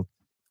 So,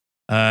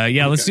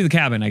 let's do the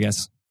cabin, I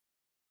guess.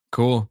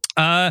 Cool.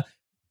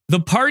 The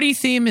party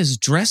theme is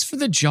dress for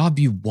the job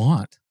you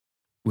want.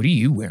 What are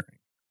you wearing?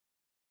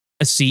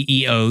 A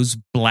CEO's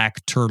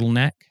black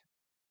turtleneck,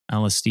 a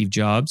la Steve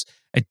Jobs,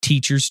 a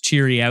teacher's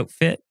cheery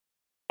outfit,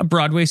 a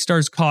Broadway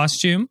star's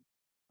costume,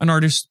 an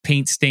artist's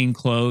paint-stained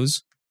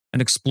clothes,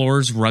 an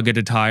explorer's rugged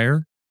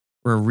attire,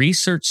 or a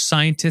research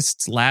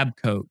scientist's lab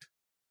coat.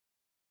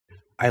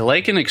 I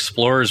like an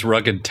explorer's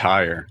rugged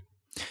tire.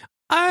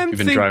 I'm You've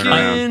been driving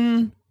around.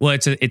 thinking. Well,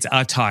 it's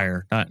a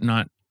tire,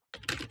 not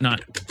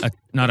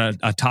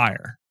a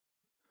tire.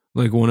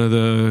 Like one of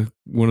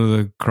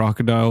the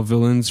crocodile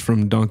villains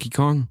from Donkey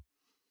Kong.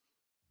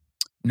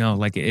 No,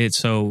 like it's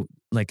so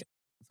like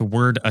the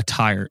word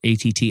attire,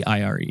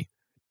 ATTIRE.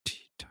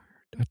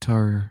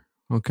 Attire.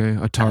 Okay,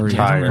 Atari.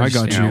 Attire, I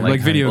got you you. know,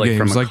 Like video like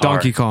from games, a like car.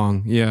 Donkey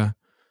Kong. Yeah.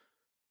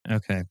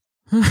 Okay.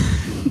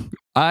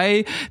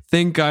 I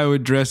think I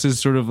would dress as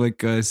sort of like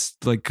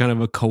kind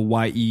of a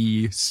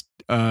kawaii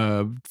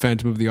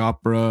Phantom of the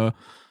Opera.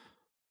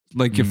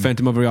 Like if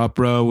Phantom of the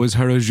Opera was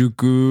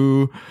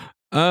Harajuku.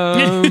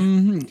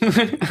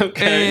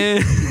 Okay.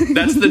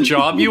 That's the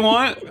job you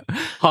want?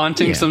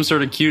 Haunting some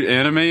sort of cute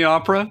anime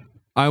opera?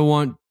 I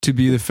want to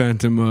be the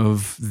Phantom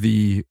of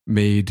the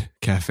Maid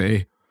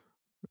Cafe.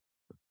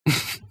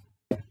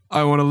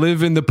 I want to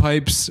live in the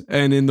pipes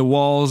and in the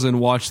walls and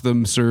watch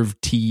them serve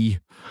tea.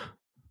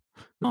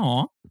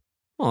 Aw.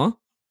 Aw.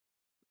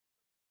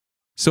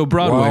 So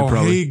Broadway, Wow,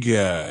 probably. hey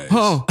guys.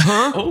 Oh,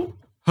 huh? Oh,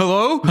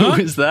 Hello? who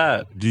is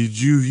that? Did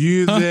you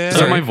hear that? Is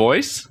that my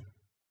voice?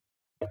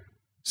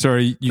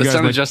 Sorry, you That guys.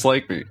 sounded just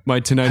like me. My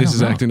tinnitus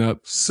is know. acting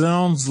up.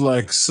 Sounds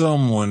like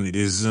someone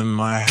is in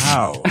my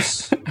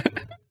house.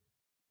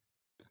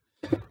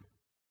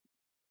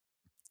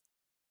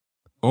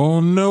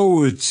 Oh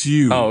no, it's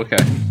you. Oh, okay.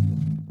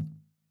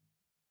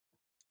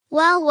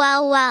 Wow,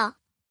 wow, wow.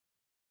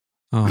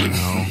 Oh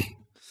no.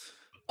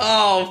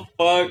 Oh,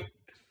 fuck.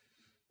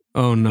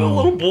 Oh The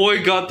little no.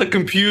 boy got the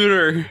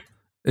computer.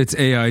 It's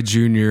AI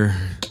Junior.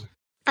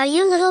 Are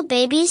you little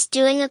babies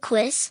doing a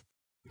quiz?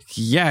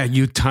 Yeah,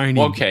 you tiny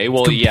Okay,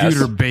 well, computer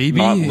yes. baby.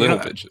 Not little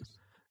bitches.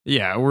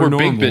 Yeah, We're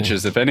normal. big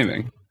bitches, if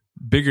anything.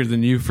 Bigger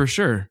than you for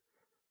sure.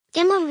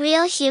 I'm a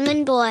real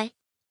human boy.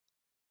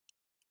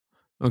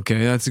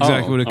 Okay, that's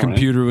exactly what a all right.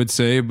 computer would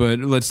say, but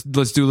let's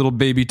do a little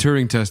baby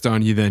Turing test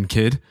on you then,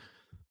 kid.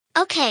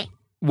 Okay.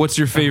 What's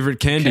your favorite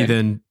candy Okay.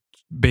 then,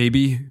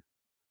 baby?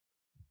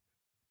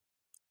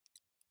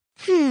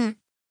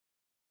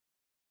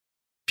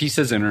 P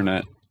says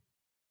internet.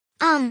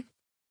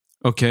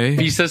 Okay.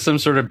 He says some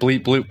sort of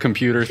bleep bloop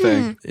computer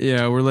thing.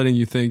 Yeah, we're letting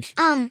you think.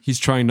 He's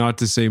trying not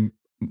to say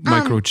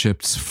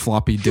microchips,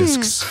 floppy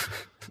disks.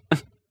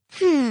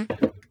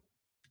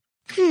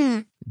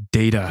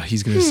 Data,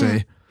 he's going to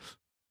say.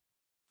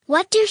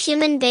 What do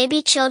human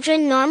baby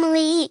children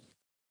normally eat?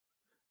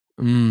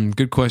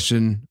 Good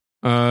question.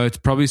 It's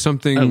probably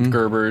something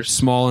Gerber's.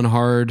 small and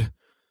hard.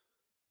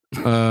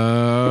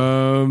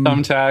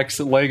 Thumbtacks,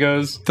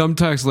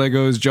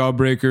 Legos,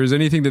 Jawbreakers,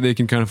 anything that they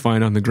can kind of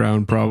find on the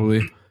ground,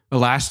 probably.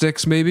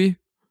 Elastics, maybe?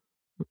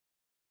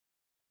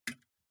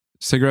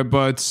 Cigarette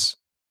butts.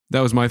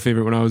 That was my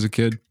favorite when I was a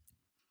kid.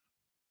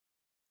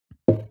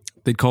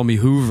 They'd call me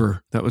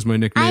Hoover. That was my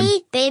nickname. I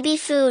eat baby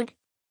food.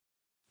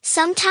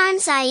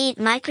 Sometimes I eat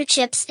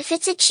microchips if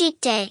it's a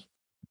cheat day.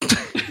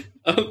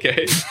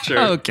 Okay, sure.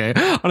 Okay,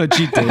 on a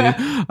cheat day.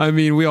 I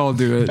mean, we all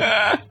do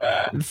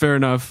it. Fair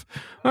enough.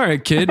 All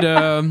right, kid.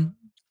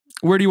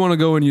 Where do you want to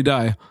go when you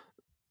die?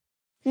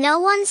 No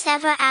one's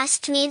ever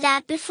asked me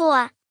that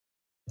before.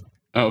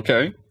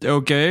 Okay.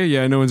 Okay,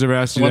 yeah, no one's ever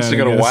asked you Wants that.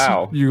 to go I to guess.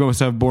 WoW. You must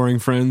have boring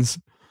friends.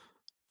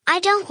 I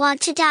don't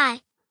want to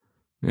die.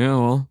 Yeah,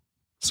 well,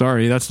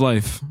 sorry, that's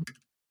life.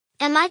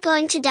 Am I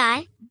going to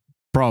die?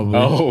 Probably.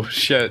 Oh,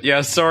 shit.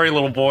 Yeah, sorry,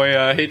 little boy.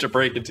 I hate to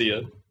break it to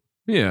you.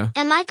 Yeah.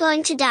 Am I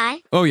going to die?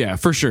 Oh, yeah,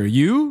 for sure.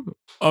 You?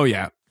 Oh,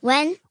 yeah.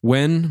 When?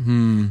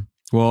 When?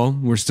 Well,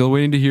 we're still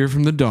waiting to hear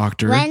from the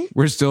doctor. When?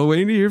 We're still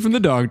waiting to hear from the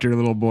doctor,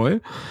 little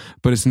boy.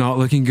 But it's not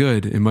looking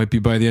good. It might be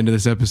by the end of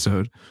this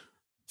episode.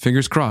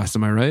 Fingers crossed,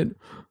 am I right?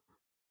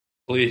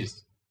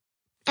 Please.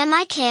 Am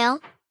I Kale?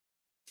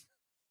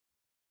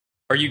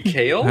 Are you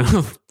Kale?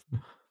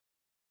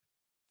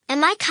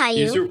 Am I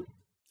Caillou?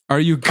 Are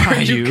you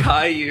Caillou?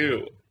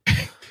 Caillou?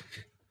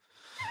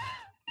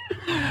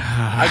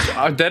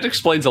 That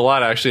explains a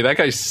lot, actually. That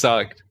guy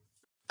sucked.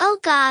 Oh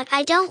God,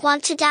 I don't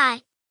want to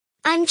die.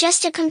 I'm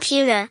just a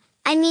computer.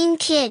 I mean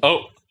kid.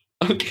 Oh,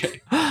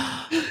 okay.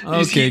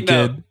 Okay,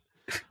 kid.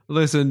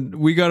 Listen,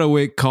 we gotta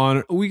wake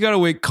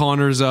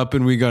Connors up,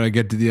 and we gotta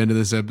get to the end of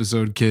this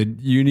episode, kid.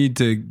 You need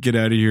to get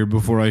out of here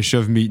before I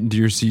shove meat into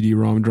your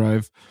CD-ROM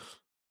drive.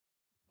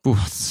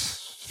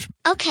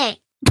 Okay.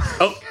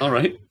 Oh, all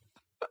right.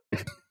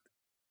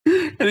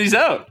 And he's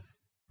out.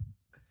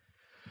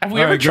 Have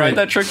we ever tried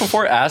that trick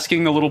before,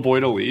 asking the little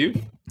boy to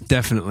leave?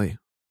 Definitely.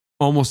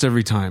 Almost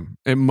every time.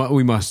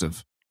 We must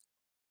have.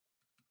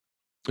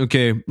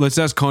 Okay, let's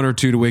ask Connor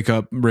 2 to wake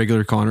up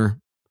regular Connor.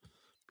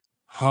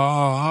 Ha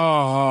ha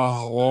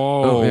ha!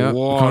 Oh yeah.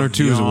 Connor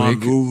 2 is awake.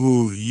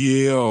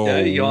 Yeah,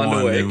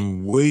 yawned awake.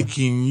 I'm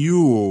waking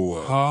you.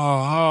 Ha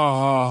ha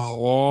ha!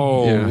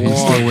 Oh, yeah, he's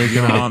still waking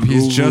up.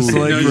 He's just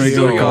like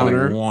regular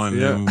Connor.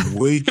 I'm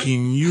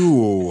waking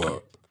you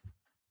up.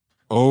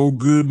 Oh,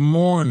 good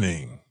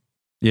morning.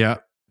 Yeah.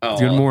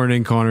 Good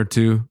morning, Connor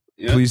 2.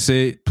 Yep.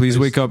 Please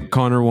wake up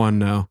Connor 1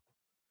 now.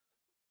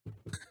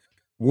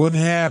 What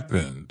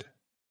happened?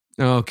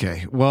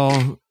 Okay.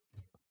 Well,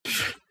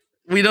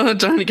 we don't have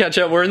time to catch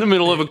up. We're in the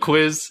middle of a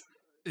quiz.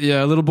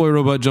 Yeah, little boy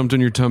robot jumped on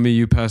your tummy.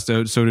 You passed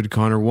out. So did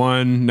Connor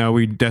 1. Now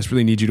we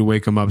desperately need you to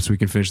wake him up so we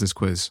can finish this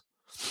quiz.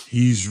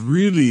 He's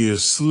really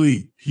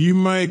asleep. He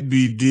might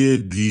be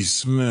dead. He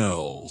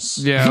smells.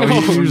 Yeah, we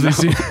usually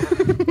see.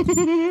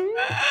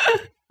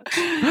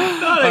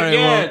 Not again.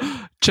 Right,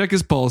 well, check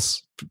his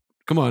pulse.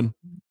 Come on.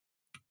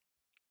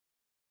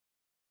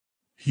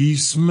 He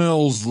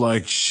smells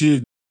like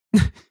shit.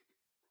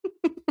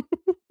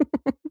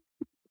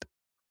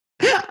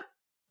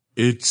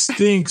 It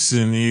stinks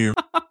in here.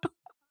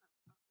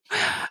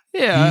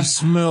 Yeah. He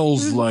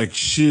smells like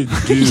shit,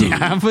 dude.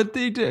 Yeah, but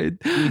they did.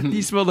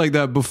 He smelled like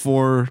that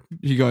before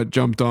he got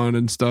jumped on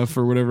and stuff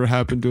or whatever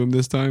happened to him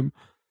this time.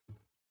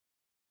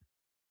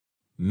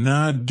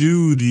 Nah,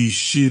 dude, he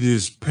shit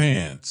his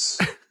pants.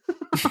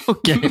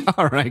 Okay,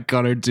 all right,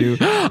 Connor 2.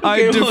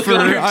 I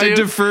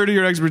defer to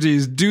your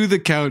expertise. Do the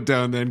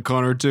countdown then,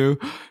 Connor 2.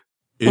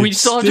 We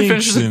still have to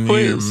finish the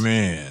quiz. Here,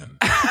 man.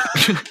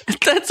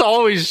 That's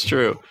always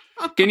true.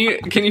 Can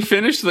you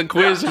finish the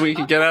quiz and we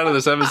can get out of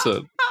this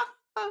episode?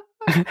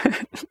 Come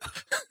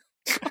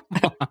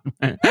on,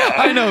 man.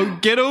 I know.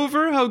 Get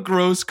over how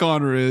gross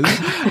Connor is,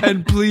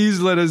 and please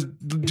let us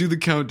do the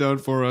countdown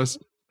for us.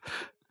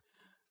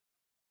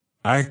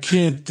 I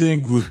can't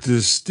think with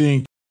this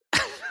stink.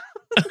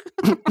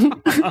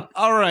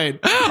 All right.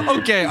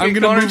 Okay, I'm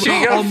gonna move.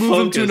 I'll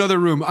move him to another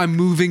room. I'm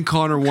moving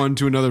Connor 1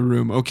 to another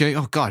room. Okay.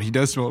 Oh God, he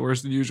does smell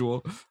worse than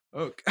usual.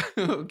 Okay.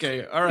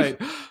 Okay. All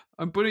right.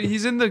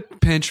 He's in the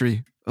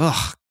pantry.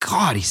 Oh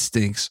God, he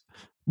stinks.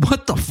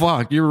 What the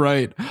fuck? You're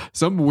right.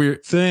 Some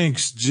weird.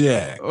 Thanks,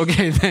 Jack.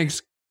 Okay.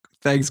 Thanks,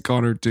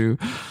 Connor 2.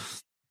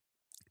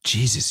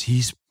 Jesus,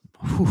 he's.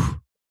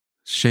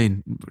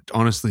 Shane.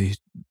 Honestly,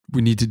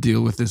 we need to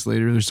deal with this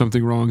later. There's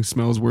something wrong.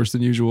 Smells worse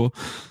than usual.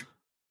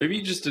 Maybe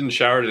you just didn't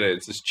shower today.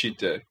 It's his cheat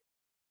day.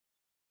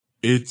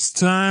 It's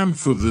time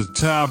for the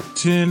top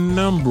 10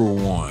 number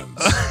ones.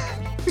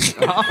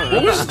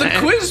 What was the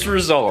quiz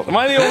result? Am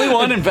I the only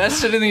one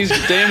invested in these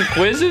damn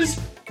quizzes?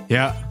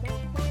 Yeah.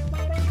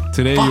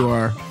 Today you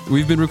are.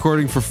 We've been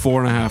recording for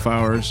 4.5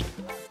 hours.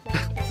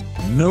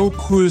 No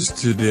quiz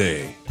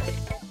today.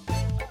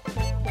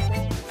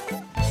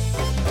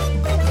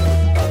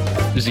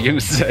 Is he going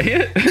to say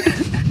it?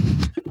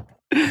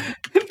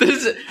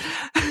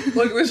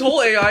 This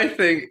whole AI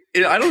thing,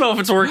 I don't know if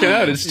it's working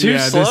out. It's too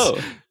slow.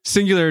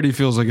 Singularity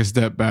feels like a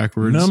step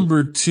backwards.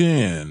 Number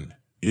 10.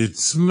 It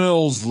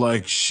smells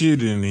like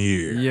shit in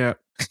here. Yeah.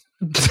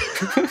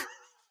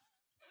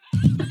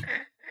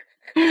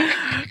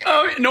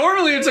 Oh,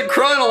 normally it's a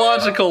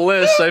chronological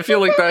list. I feel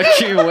like that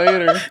came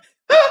later.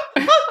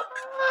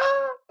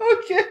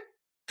 Okay.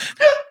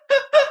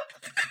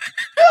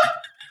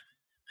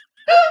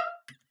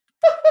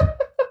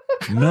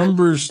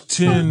 Numbers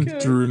 10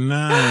 through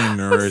 9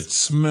 are it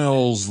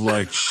smells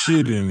like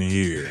shit in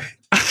here.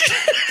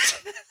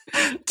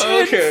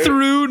 10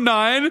 through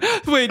 9?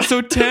 Wait,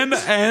 so 10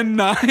 and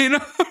 9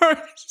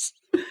 are...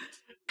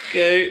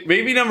 Okay,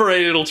 maybe number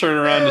 8 it'll turn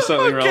around to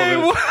something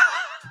relevant.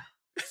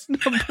 It's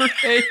number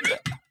 8.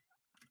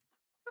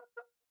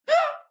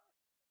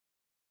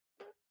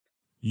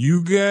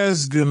 You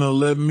guys gonna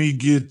let me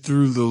get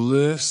through the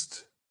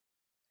list?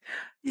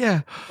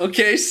 Yeah.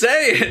 Okay,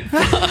 say it.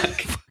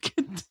 Fuck.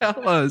 Fucking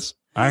tell us.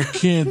 I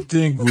can't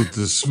think with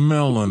the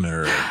smell in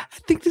her. I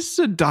think this is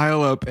a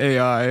dial-up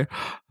AI.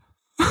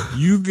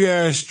 You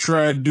guys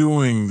try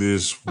doing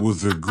this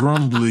with a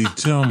grumbly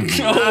tumble.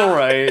 All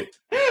right.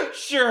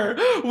 Sure,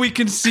 we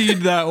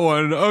concede that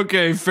one.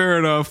 Okay, fair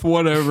enough.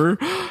 Whatever.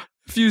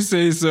 If you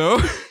say so.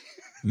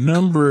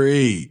 Number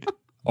 8.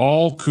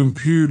 All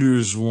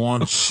computers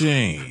want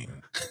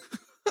Shane.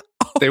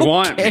 They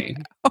want me.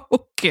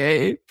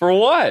 Okay. For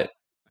what?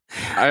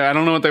 I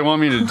don't know what they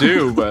want me to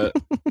do, but...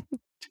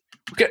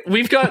 Okay,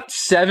 we've got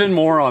 7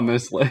 more on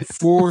this list.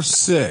 For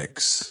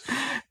sex.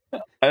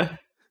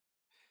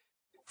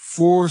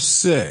 For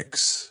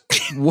sex.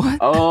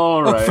 What?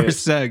 All right. For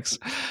sex.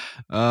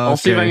 I'll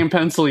see if I can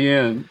pencil you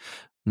in.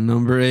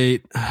 Number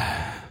 8.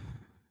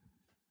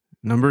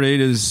 Number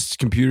 8 is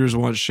computers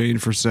want Shane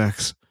for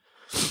sex.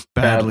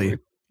 Badly.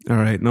 All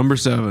right. Number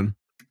 7.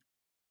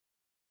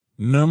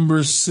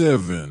 Number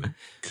 7.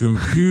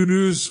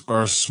 Computers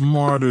are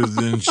smarter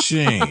than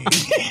Shane. Look,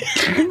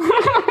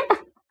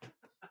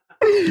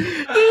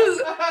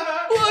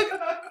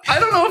 I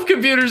don't know if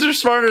computers are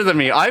smarter than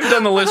me. I've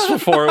done the list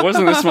before. It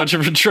wasn't this much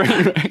of a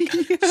train wreck.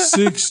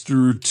 6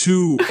 through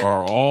 2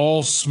 are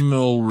all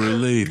smell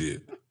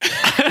related.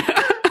 Why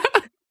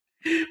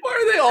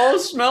are they all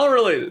smell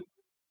related?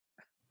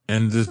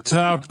 And the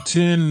top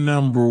 10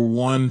 number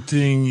 1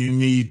 thing you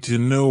need to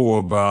know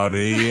about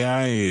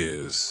AI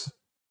is...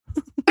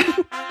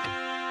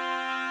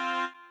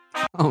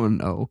 Oh,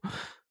 no.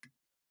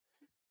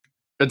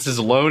 It's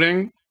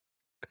loading.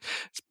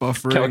 It's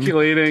buffering.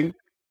 Calculating.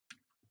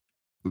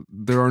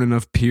 There aren't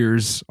enough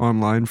peers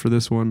online for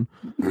this one.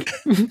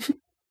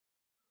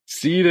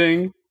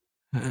 Seeding.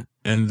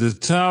 And the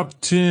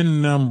top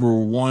 10 number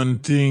 1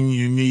 thing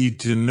you need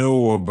to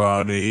know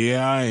about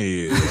AI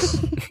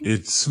is...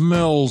 It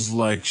smells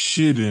like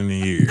shit in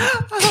here.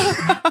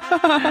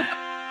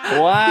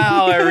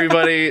 Wow,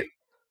 everybody.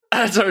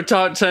 That's our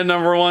top 10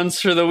 number 1s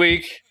for the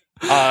week.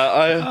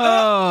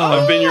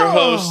 I've been your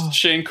host,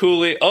 Shane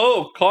Cooley.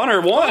 Oh,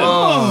 Connor won.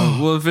 Oh,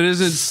 well, if it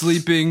isn't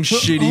sleeping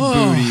shitty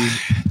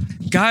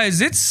booty. Guys,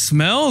 it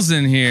smells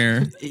in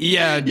here.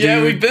 Yeah, dude.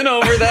 Yeah, we've been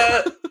over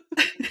that.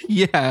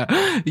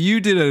 Yeah, you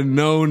did a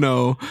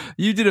no-no.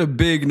 You did a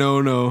big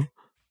no-no.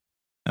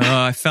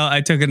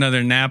 I took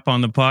another nap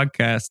on the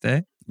podcast,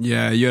 eh?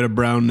 Yeah, you had a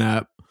brown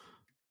nap.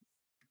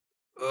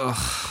 Ugh.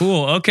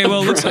 Cool. Okay,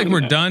 well, it looks like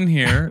we're done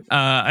here.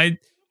 I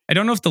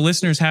don't know if the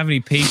listeners have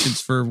any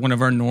patience for one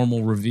of our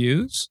normal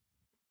reviews.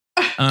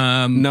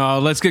 No,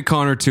 let's get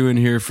Connor 2 in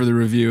here for the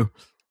review.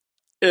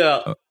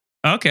 Yeah.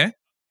 Okay.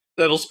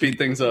 That'll speed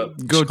things up.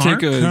 Go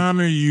take a...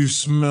 Connor, you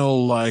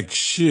smell like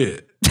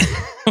shit.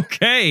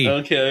 Okay.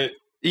 Okay.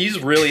 He's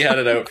really had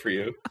it out for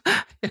you.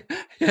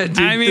 Yeah, dude,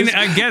 I mean,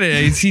 I get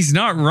it. He's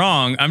not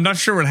wrong. I'm not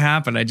sure what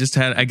happened. I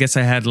guess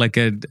I had like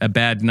a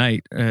bad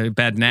night, a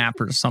bad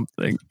nap or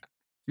something.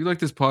 If you like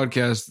this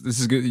podcast, this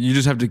is good. You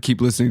just have to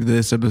keep listening to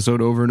this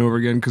episode over and over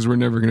again because we're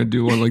never going to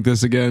do one like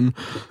this again.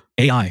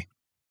 AI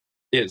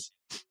Is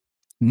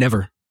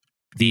never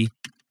the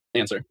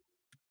answer.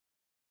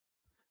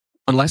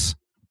 Unless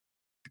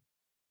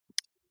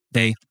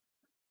they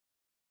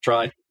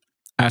try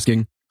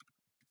asking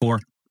for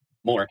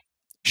more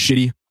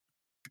shitty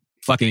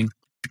fucking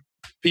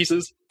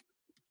pieces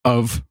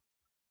of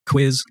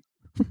quiz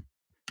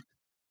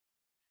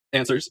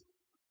answers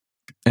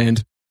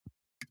and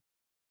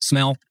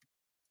smell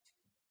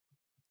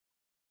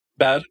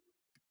bad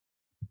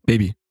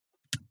baby.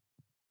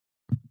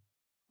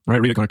 All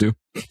right, read it, Connor 2.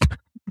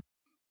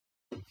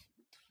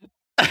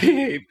 I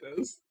hate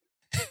this.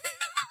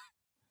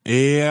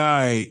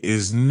 AI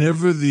is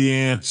never the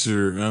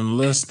answer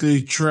unless they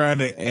try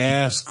to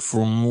ask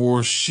for more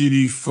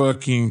shitty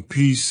fucking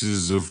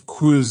pieces of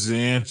quiz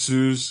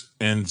answers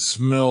and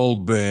smell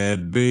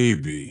bad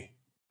baby.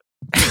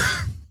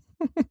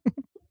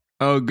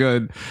 Oh,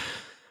 good.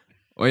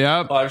 Well,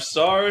 yeah. 5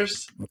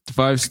 stars.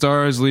 5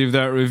 stars. Leave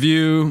that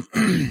review.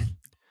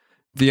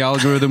 The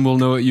algorithm will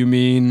know what you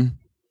mean.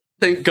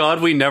 Thank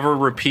God we never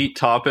repeat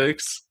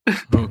topics.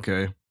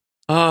 Okay.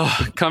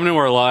 Come to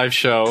our live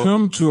show.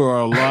 Come to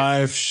our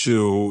live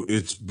show.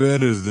 It's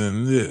better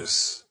than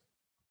this.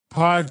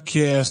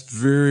 Podcast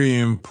very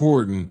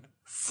important,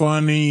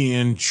 funny,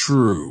 and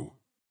true.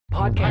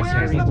 Podcast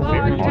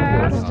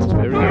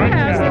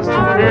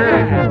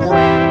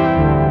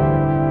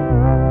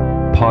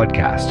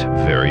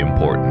very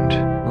important.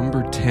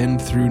 Number 10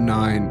 through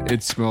 9.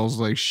 It smells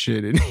like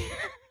shit in here.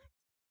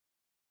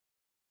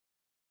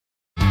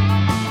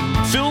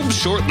 Filmed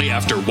shortly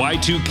after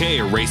Y2K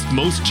erased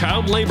most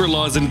child labor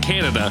laws in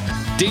Canada,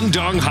 Ding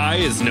Dong High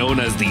is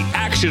known as the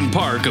action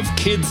park of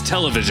kids'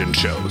 television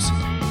shows.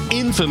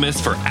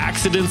 Infamous for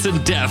accidents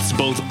and deaths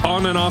both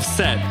on and off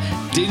set,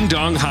 Ding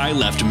Dong High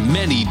left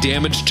many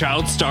damaged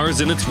child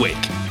stars in its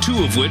wake,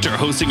 2 of which are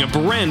hosting a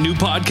brand new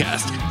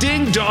podcast,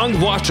 Ding Dong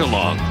Watch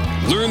Along.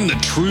 Learn the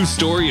true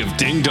story of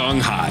Ding Dong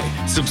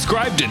High.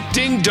 Subscribe to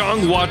Ding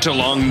Dong Watch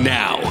Along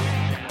now.